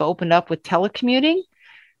opportunities that have opened up with telecommuting,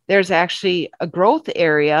 there's actually a growth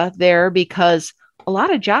area there because a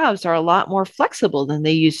lot of jobs are a lot more flexible than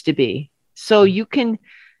they used to be. So you can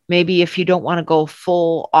maybe, if you don't want to go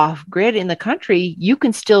full off grid in the country, you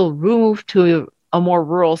can still move to a more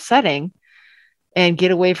rural setting and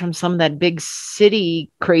get away from some of that big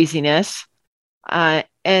city craziness,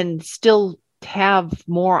 and still have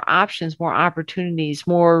more options, more opportunities,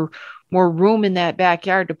 more room in that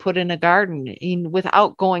backyard to put in a garden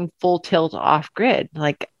without going full tilt off grid.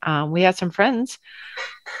 Like we had some friends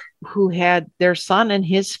who had their son and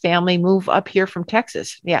his family move up here from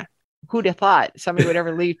Texas. Yeah. Who'd have thought somebody would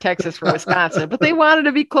ever leave Texas for Wisconsin, but they wanted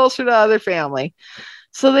to be closer to other family.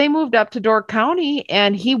 So they moved up to Door County,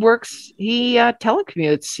 and he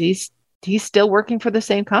telecommutes. He's still working for the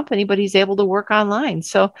same company, but he's able to work online.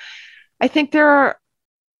 So I think there are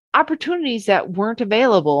opportunities that weren't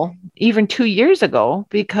available even 2 years ago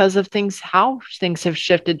because of how things have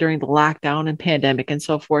shifted during the lockdown and pandemic and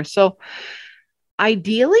so forth. So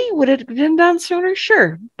ideally, would it have been done sooner?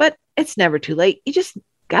 Sure. But it's never too late. You just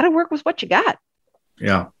got to work with what you got.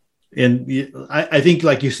 Yeah. And I think,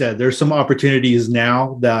 like you said, there's some opportunities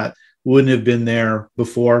now that wouldn't have been there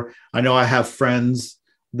before. I know I have friends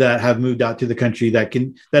that have moved out to the country that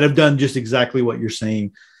have done just exactly what you're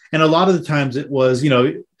saying. And a lot of the times it was,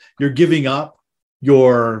 you're giving up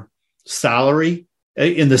your salary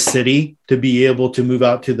in the city to be able to move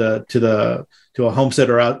out to a homestead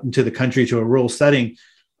or out into the country to a rural setting.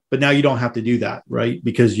 But now you don't have to do that, right?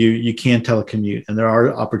 Because you can telecommute, and there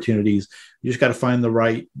are opportunities. You just got to find the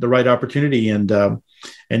right opportunity and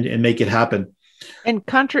make it happen. And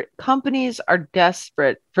companies are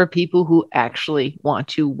desperate for people who actually want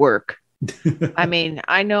to work. I mean,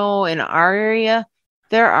 I know in our area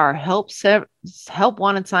there are help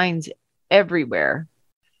wanted signs everywhere,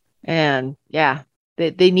 and yeah,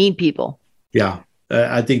 they need people. Yeah,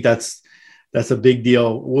 I think that's a big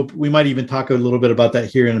deal. We might even talk a little bit about that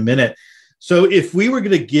here in a minute. So if we were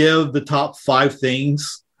going to give the top 5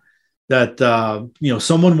 things that,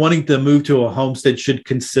 someone wanting to move to a homestead should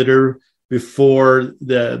consider before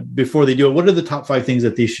they do it, what are the top 5 things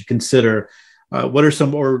that they should consider? What are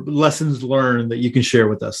some lessons learned that you can share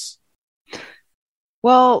with us?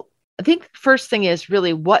 Well, I think the first thing is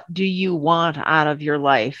really, what do you want out of your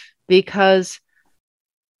life? Because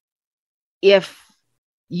if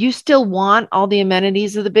you still want all the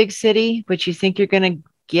amenities of the big city, but you think you're going to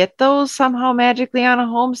get those somehow magically on a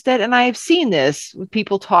homestead. And I've seen this with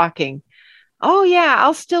people talking. Oh yeah,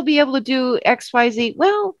 I'll still be able to do XYZ.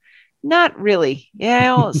 Well, not really,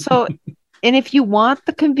 so, and if you want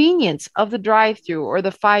the convenience of the drive-through or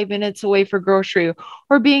the 5 minutes away for grocery,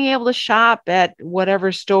 or being able to shop at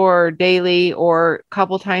whatever store daily or a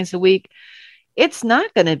couple times a week, it's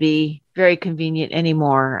not going to be very convenient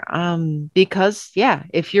anymore. Because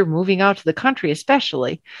if you're moving out to the country,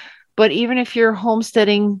 especially, but even if you're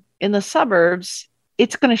homesteading in the suburbs,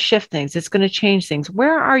 it's going to shift things. It's going to change things.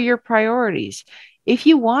 Where are your priorities? If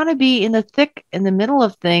you want to be in the middle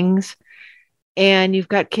of things, and you've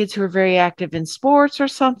got kids who are very active in sports or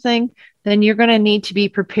something, then you're going to need to be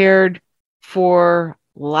prepared for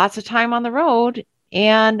lots of time on the road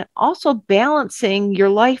and also balancing your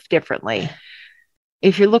life differently.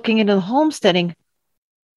 If you're looking into the homesteading,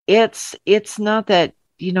 it's not that,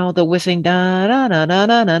 the whistling da da da da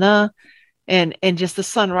da da da and just the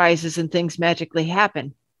sun rises and things magically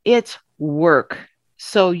happen. It's work.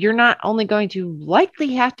 So you're not only going to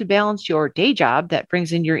likely have to balance your day job that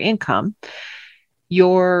brings in your income,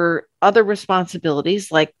 your other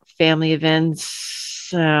responsibilities like family events,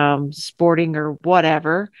 sporting or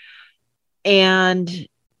whatever, and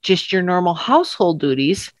just your normal household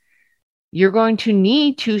duties. You're going to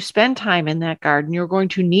need to spend time in that garden. You're going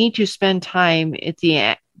to need to spend time at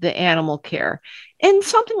the animal care. And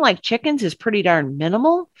something like chickens is pretty darn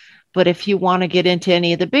minimal. But if you want to get into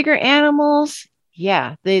any of the bigger animals,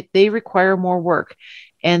 they require more work,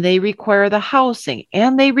 and they require the housing,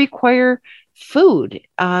 and they require food.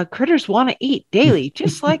 Critters want to eat daily,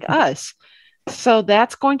 just like us. So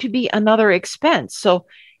that's going to be another expense. So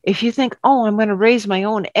if you think, I'm going to raise my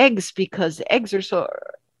own eggs because eggs are so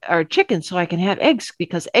or chickens so I can have eggs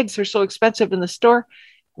because eggs are so expensive in the store.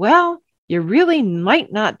 Well, you really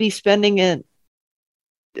might not be spending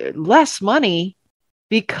less money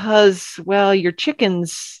because, well, your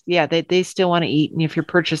chickens, yeah, they still want to eat. And if you're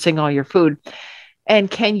purchasing all your food, and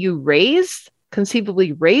can you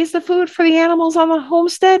conceivably raise the food for the animals on the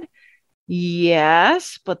homestead?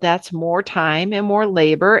 Yes, but that's more time and more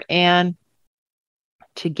labor. And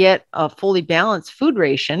to get a fully balanced food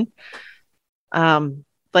ration,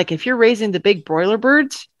 like if you're raising the big broiler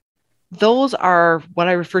birds, those are what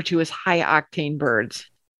I refer to as high octane birds.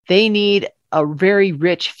 They need a very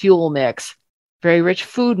rich fuel mix, very rich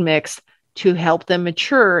food mix to help them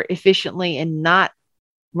mature efficiently and not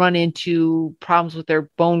run into problems with their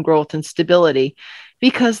bone growth and stability.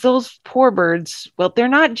 Because those poor birds, well, they're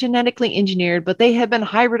not genetically engineered, but they have been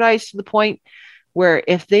hybridized to the point where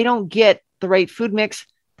if they don't get the right food mix,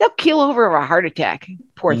 they'll keel over of a heart attack.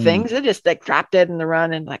 Poor things. They just like drop dead in the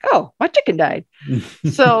run and like, oh, my chicken died.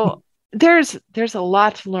 So there's a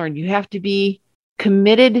lot to learn. You have to be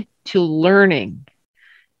committed to learning.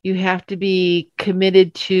 You have to be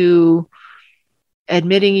committed to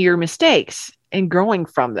admitting your mistakes and growing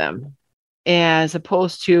from them, as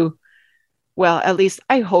opposed to, well, at least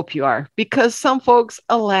I hope you are, because some folks,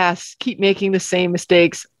 alas, keep making the same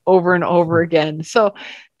mistakes over and over again. So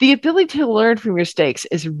the ability to learn from your mistakes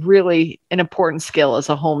is really an important skill as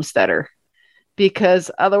a homesteader, because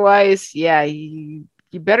otherwise, yeah, you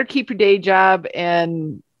better keep your day job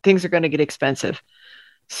and things are going to get expensive.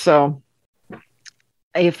 So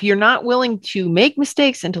if you're not willing to make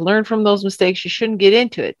mistakes and to learn from those mistakes, you shouldn't get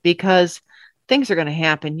into it, because things are going to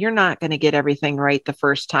happen. You're not going to get everything right the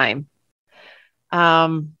first time.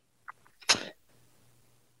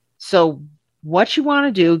 So what you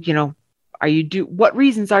want to do, what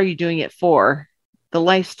reasons are you doing it for? The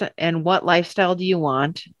lifestyle, and what lifestyle do you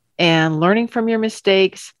want? And learning from your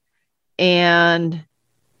mistakes. And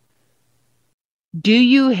do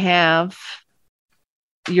you have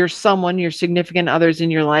your significant others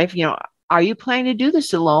in your life? Are you planning to do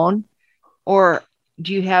this alone, or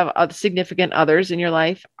do you have other significant others in your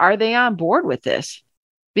life? Are they on board with this?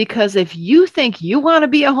 Because if you think you want to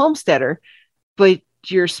be a homesteader, but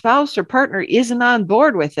your spouse or partner isn't on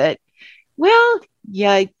board with it, well,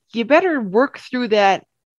 yeah, you better work through that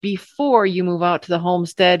before you move out to the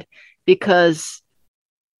homestead, because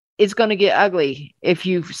it's going to get ugly if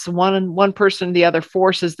one person, the other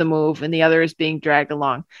forces the move and the other is being dragged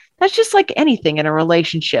along. That's just like anything in a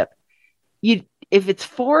relationship. If it's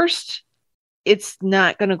forced, it's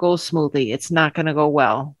not going to go smoothly. It's not going to go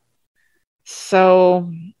well.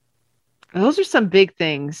 So those are some big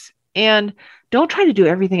things. And don't try to do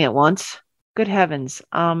everything at once. Good heavens.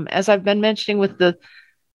 As I've been mentioning with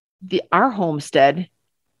our homestead,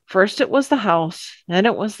 first it was the house, then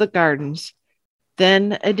it was the gardens,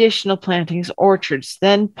 then additional plantings, orchards,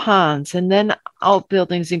 then ponds, and then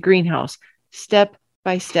outbuildings and greenhouse, step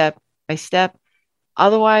by step by step.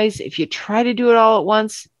 Otherwise, if you try to do it all at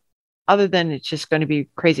once, other than it's just going to be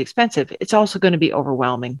crazy expensive, it's also going to be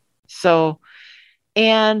overwhelming. So,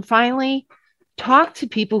 and finally, talk to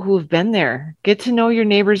people who have been there. Get to know your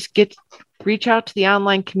neighbors. Reach out to the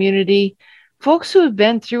online community. Folks who have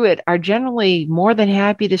been through it are generally more than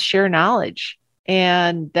happy to share knowledge.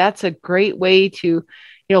 And that's a great way to,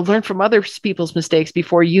 learn from other people's mistakes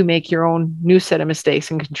before you make your own new set of mistakes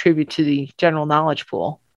and contribute to the general knowledge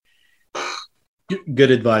pool.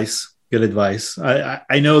 Good advice. Good advice.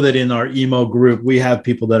 I know that in our emo group, we have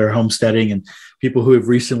people that are homesteading and people who have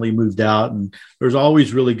recently moved out, and there's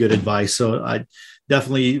always really good advice. So I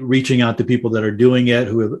definitely reaching out to people that are doing it,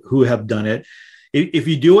 who have done it. If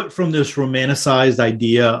you do it from this romanticized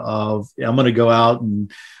idea of, I'm going to go out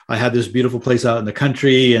and I have this beautiful place out in the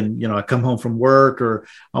country, and, I come home from work, or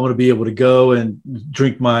I want to be able to go and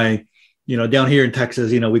drink my, down here in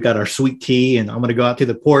Texas, we got our sweet tea, and I'm going to go out to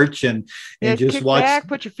the porch and just watch, back,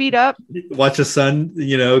 put your feet up, watch the sun,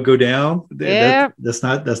 go down. Yeah. That's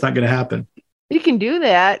not going to happen. You can do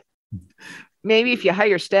that. Maybe if you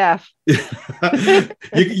hire staff.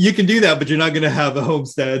 you can do that, but you're not going to have a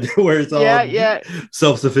homestead where it's all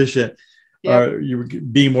self-sufficient. Yep. Or you're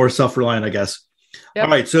being more self-reliant, I guess. Yep.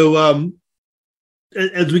 All right. So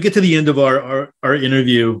as we get to the end of our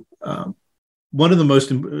interview, one of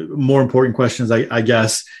the more important questions, I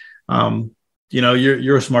guess,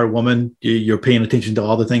 you're a smart woman. You're paying attention to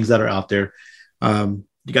all the things that are out there. You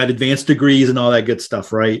got advanced degrees and all that good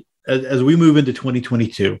stuff, right? As we move into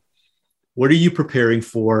 2022, what are you preparing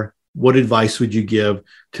for? What advice would you give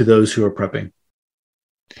to those who are prepping?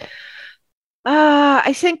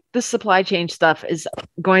 I think the supply chain stuff is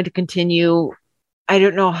going to continue. I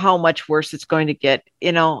don't know how much worse it's going to get.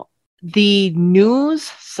 the news,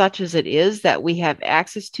 such as it is that we have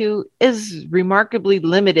access to, is remarkably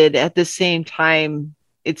limited. At the same time,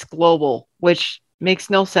 it's global, which makes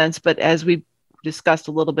no sense. But as we discussed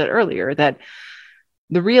a little bit earlier, that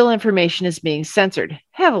the real information is being censored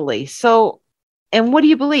heavily. So, and what do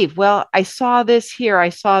you believe? Well, I saw this here, I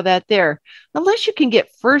saw that there. Unless you can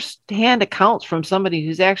get firsthand accounts from somebody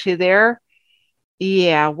who's actually there,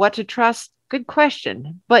 yeah, what to trust? Good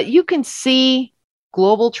question. But you can see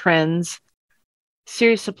global trends,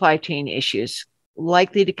 serious supply chain issues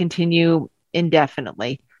likely to continue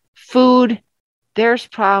indefinitely. Food, there's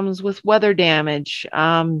problems with weather damage,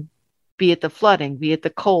 be it the flooding, be it the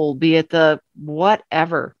cold, be it the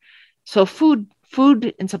whatever. So food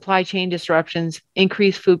and supply chain disruptions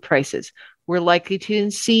increase food prices. We're likely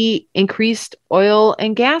to see increased oil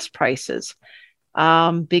and gas prices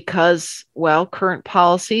because, well, current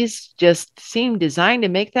policies just seem designed to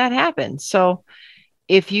make that happen. So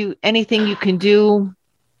if anything you can do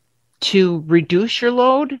to reduce your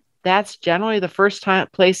load, that's generally the first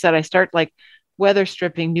place that I start, like weather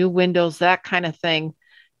stripping, new windows, that kind of thing,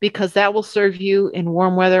 because that will serve you in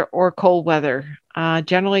warm weather or cold weather.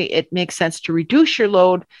 Generally, it makes sense to reduce your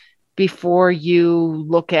load before you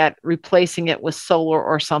look at replacing it with solar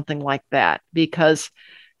or something like that. Because,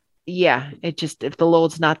 yeah, if the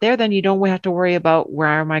load's not there, then you don't have to worry about where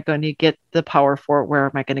am I going to get the power for it, where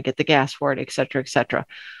am I going to get the gas for it, et cetera, et cetera.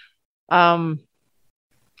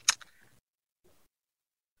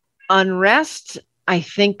 Unrest, I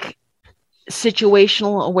think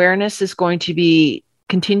situational awareness is going to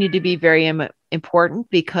continue to be very important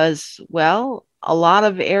because, well, a lot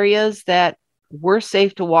of areas that were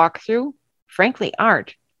safe to walk through, frankly,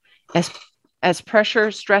 aren't. As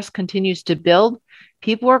pressure, stress continues to build,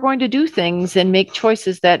 people are going to do things and make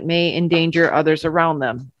choices that may endanger others around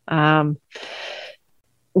them.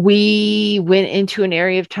 We went into an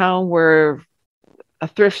area of town where a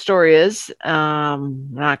thrift store is.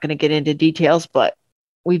 I'm not going to get into details, but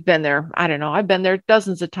we've been there. I don't know. I've been there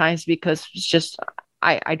dozens of times because it's just,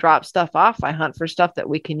 I drop stuff off. I hunt for stuff that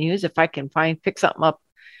we can use. If I can pick something up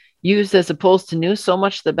used as opposed to new, so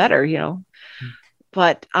much the better,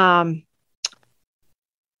 But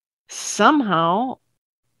somehow,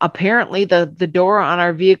 apparently the door on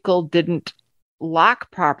our vehicle didn't lock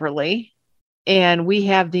properly. And we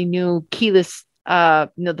have the new keyless,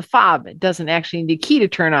 the fob. It doesn't actually need a key to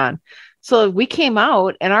turn on. So we came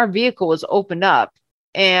out and our vehicle was opened up.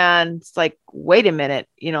 And it's like, wait a minute,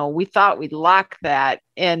 we thought we'd lock that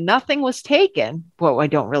and nothing was taken. Well, I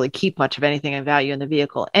don't really keep much of anything of value in the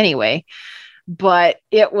vehicle anyway, but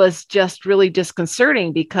it was just really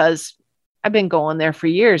disconcerting because I've been going there for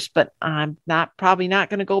years, but I'm probably not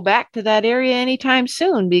going to go back to that area anytime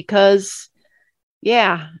soon because,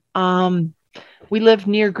 yeah, we live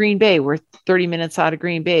near Green Bay. We're 30 minutes out of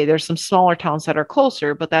Green Bay. There's some smaller towns that are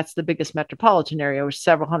closer, but that's the biggest metropolitan area with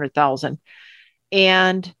several 100,000.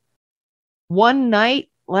 And one night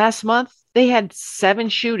last month, they had 7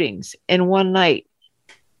 shootings in one night.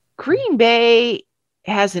 Green Bay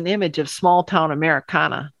has an image of small town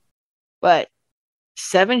Americana, but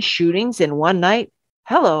 7 shootings in one night?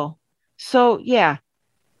 Hello. So, yeah,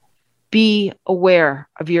 be aware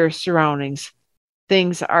of your surroundings.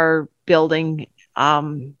 Things are building.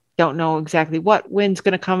 Don't know exactly what wind's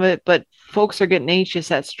going to come of it, but folks are getting anxious.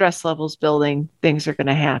 That stress levels building. Things are going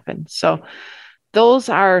to happen. So, those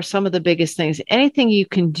are some of the biggest things. Anything you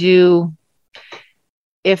can do,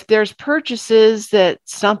 if there's purchases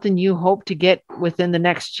that's something you hope to get within the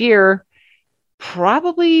next year,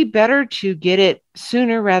 probably better to get it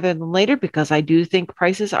sooner rather than later, because I do think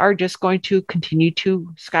prices are just going to continue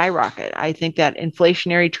to skyrocket. I think that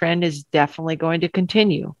inflationary trend is definitely going to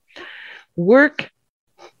continue. Work,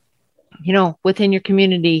 within your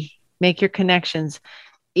community, make your connections.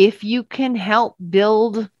 If you can help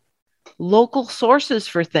build local sources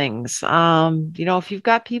for things. If you've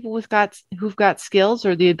got people who've got skills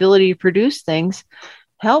or the ability to produce things,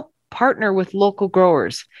 help partner with local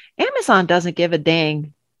growers. Amazon doesn't give a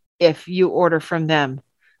dang if you order from them,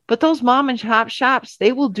 but those mom and pop shops,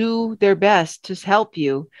 they will do their best to help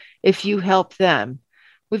you if you help them.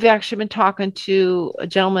 We've actually been talking to a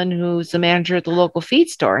gentleman who's the manager at the local feed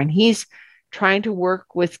store, and he's trying to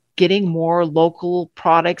work with getting more local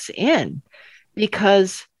products in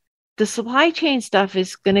because the supply chain stuff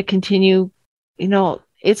is going to continue,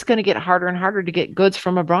 it's going to get harder and harder to get goods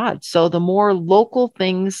from abroad. So the more local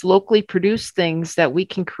things, locally produced things that we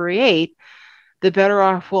can create, the better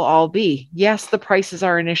off we'll all be. Yes, the prices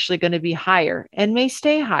are initially going to be higher and may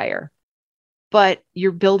stay higher, but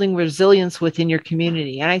you're building resilience within your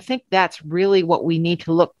community. And I think that's really what we need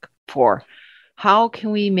to look for. how can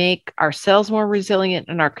we make ourselves more resilient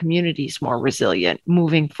and our communities more resilient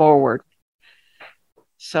moving forward?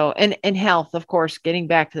 So, and health, of course, getting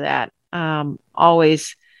back to that,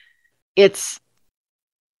 always, it's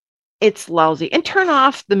lousy. And turn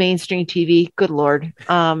off the mainstream TV. Good Lord.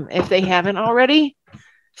 If they haven't already,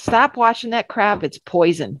 stop watching that crap. It's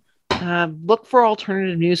poison. Look for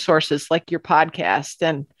alternative news sources like your podcast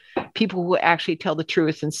and people who actually tell the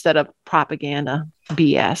truth instead of propaganda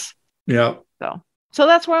BS. Yeah. So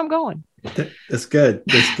that's where I'm going. That's good.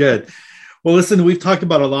 That's good. Well, listen, we've talked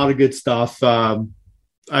about a lot of good stuff.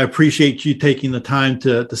 I appreciate you taking the time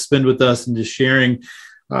to spend with us and just sharing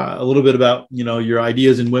a little bit about, your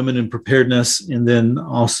ideas in women and preparedness, and then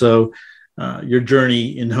also your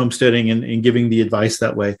journey in homesteading and giving the advice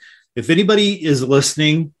that way. If anybody is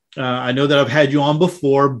listening, I know that I've had you on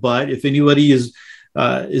before, but if anybody is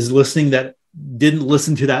listening that didn't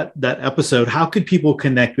listen to that episode, how could people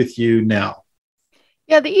connect with you now?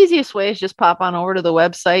 Yeah, the easiest way is just pop on over to the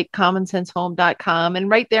website, commonsensehome.com. And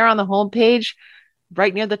right there on the homepage,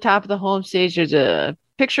 right near the top of the homepage, there's a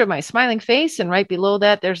picture of my smiling face. And right below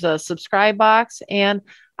that, there's a subscribe box. And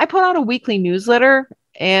I put out a weekly newsletter.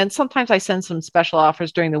 And sometimes I send some special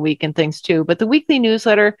offers during the week and things too. But the weekly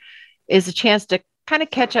newsletter is a chance to kind of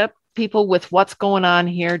catch up people with what's going on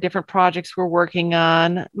here, different projects we're working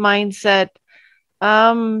on, mindset,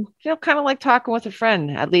 kind of like talking with a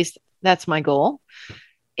friend. At least that's my goal.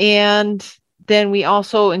 And then we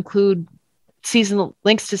also include seasonal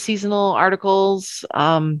links to seasonal articles,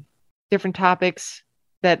 different topics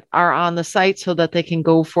that are on the site so that they can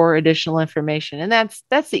go for additional information. And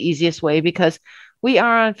that's the easiest way, because we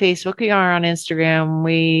are on Facebook, we are on Instagram,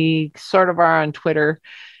 we sort of are on Twitter.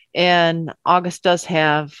 And August does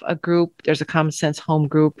have a group. There's a Common Sense Home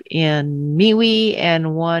group in MeWe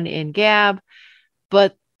and one in Gab.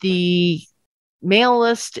 But the email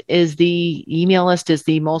list is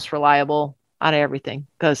the most reliable out of everything,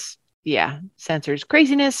 because sensors,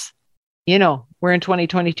 craziness, we're in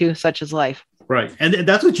 2022, such is life. Right. And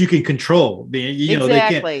that's what you can control.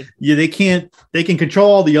 Exactly. They can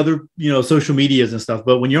control all the other, social medias and stuff.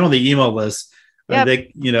 But when you're on the email list,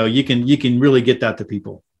 you can really get that to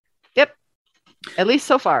people. Yep. At least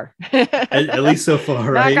so far. at least so far,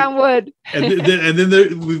 right? Knock on wood. and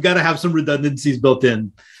then we've got to have some redundancies built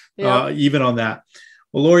in, even on that.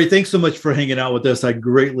 Well, Laurie, thanks so much for hanging out with us. I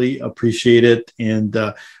greatly appreciate it. And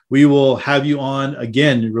we will have you on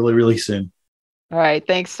again really, really soon. All right.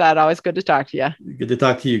 Thanks, Todd. Always good to talk to you. Good to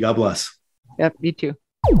talk to you. God bless. Yep. You too.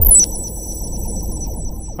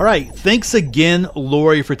 All right. Thanks again,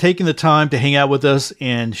 Laurie, for taking the time to hang out with us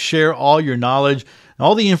and share all your knowledge and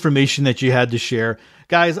all the information that you had to share.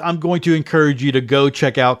 Guys, I'm going to encourage you to go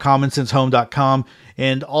check out commonsensehome.com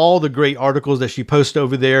and all the great articles that she posts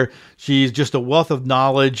over there. She's just a wealth of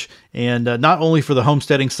knowledge, and not only for the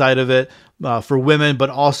homesteading side of it, for women, but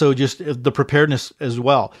also just the preparedness as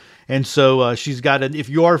well. And so she's got if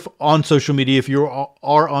you are on social media, if you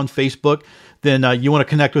are on Facebook, then you want to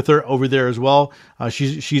connect with her over there as well.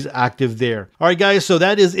 She's active there. All right, guys. So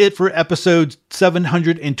that is it for episode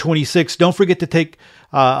 726. Don't forget to take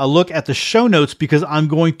a look at the show notes, because I'm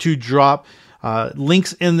going to drop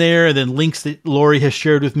links in there, and then links that Laurie has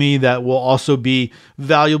shared with me that will also be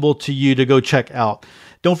valuable to you to go check out.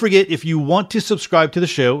 Don't forget, if you want to subscribe to the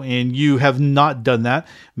show and you have not done that,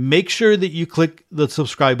 make sure that you click the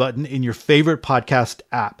subscribe button in your favorite podcast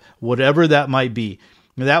app, whatever that might be.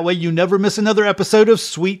 That way you never miss another episode of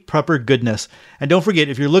Sweet Prepper Goodness. And don't forget,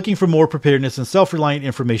 if you're looking for more preparedness and self-reliant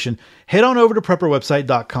information, head on over to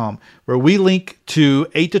prepperwebsite.com, where we link to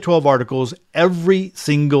 8 to 12 articles every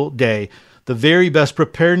single day. The very best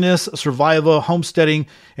preparedness, survival, homesteading,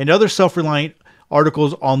 and other self-reliant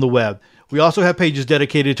articles on the web. We also have pages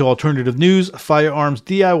dedicated to alternative news, firearms,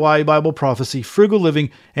 DIY, Bible prophecy, frugal living,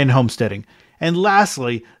 and homesteading. And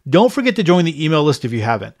lastly, don't forget to join the email list if you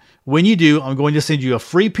haven't. When you do, I'm going to send you a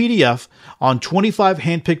free PDF on 25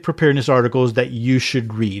 handpicked preparedness articles that you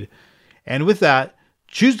should read. And with that,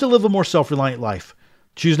 choose to live a more self-reliant life.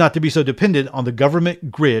 Choose not to be so dependent on the government,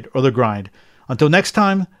 grid, or the grind. Until next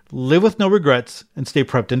time, live with no regrets and stay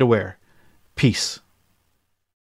prepped and aware. Peace.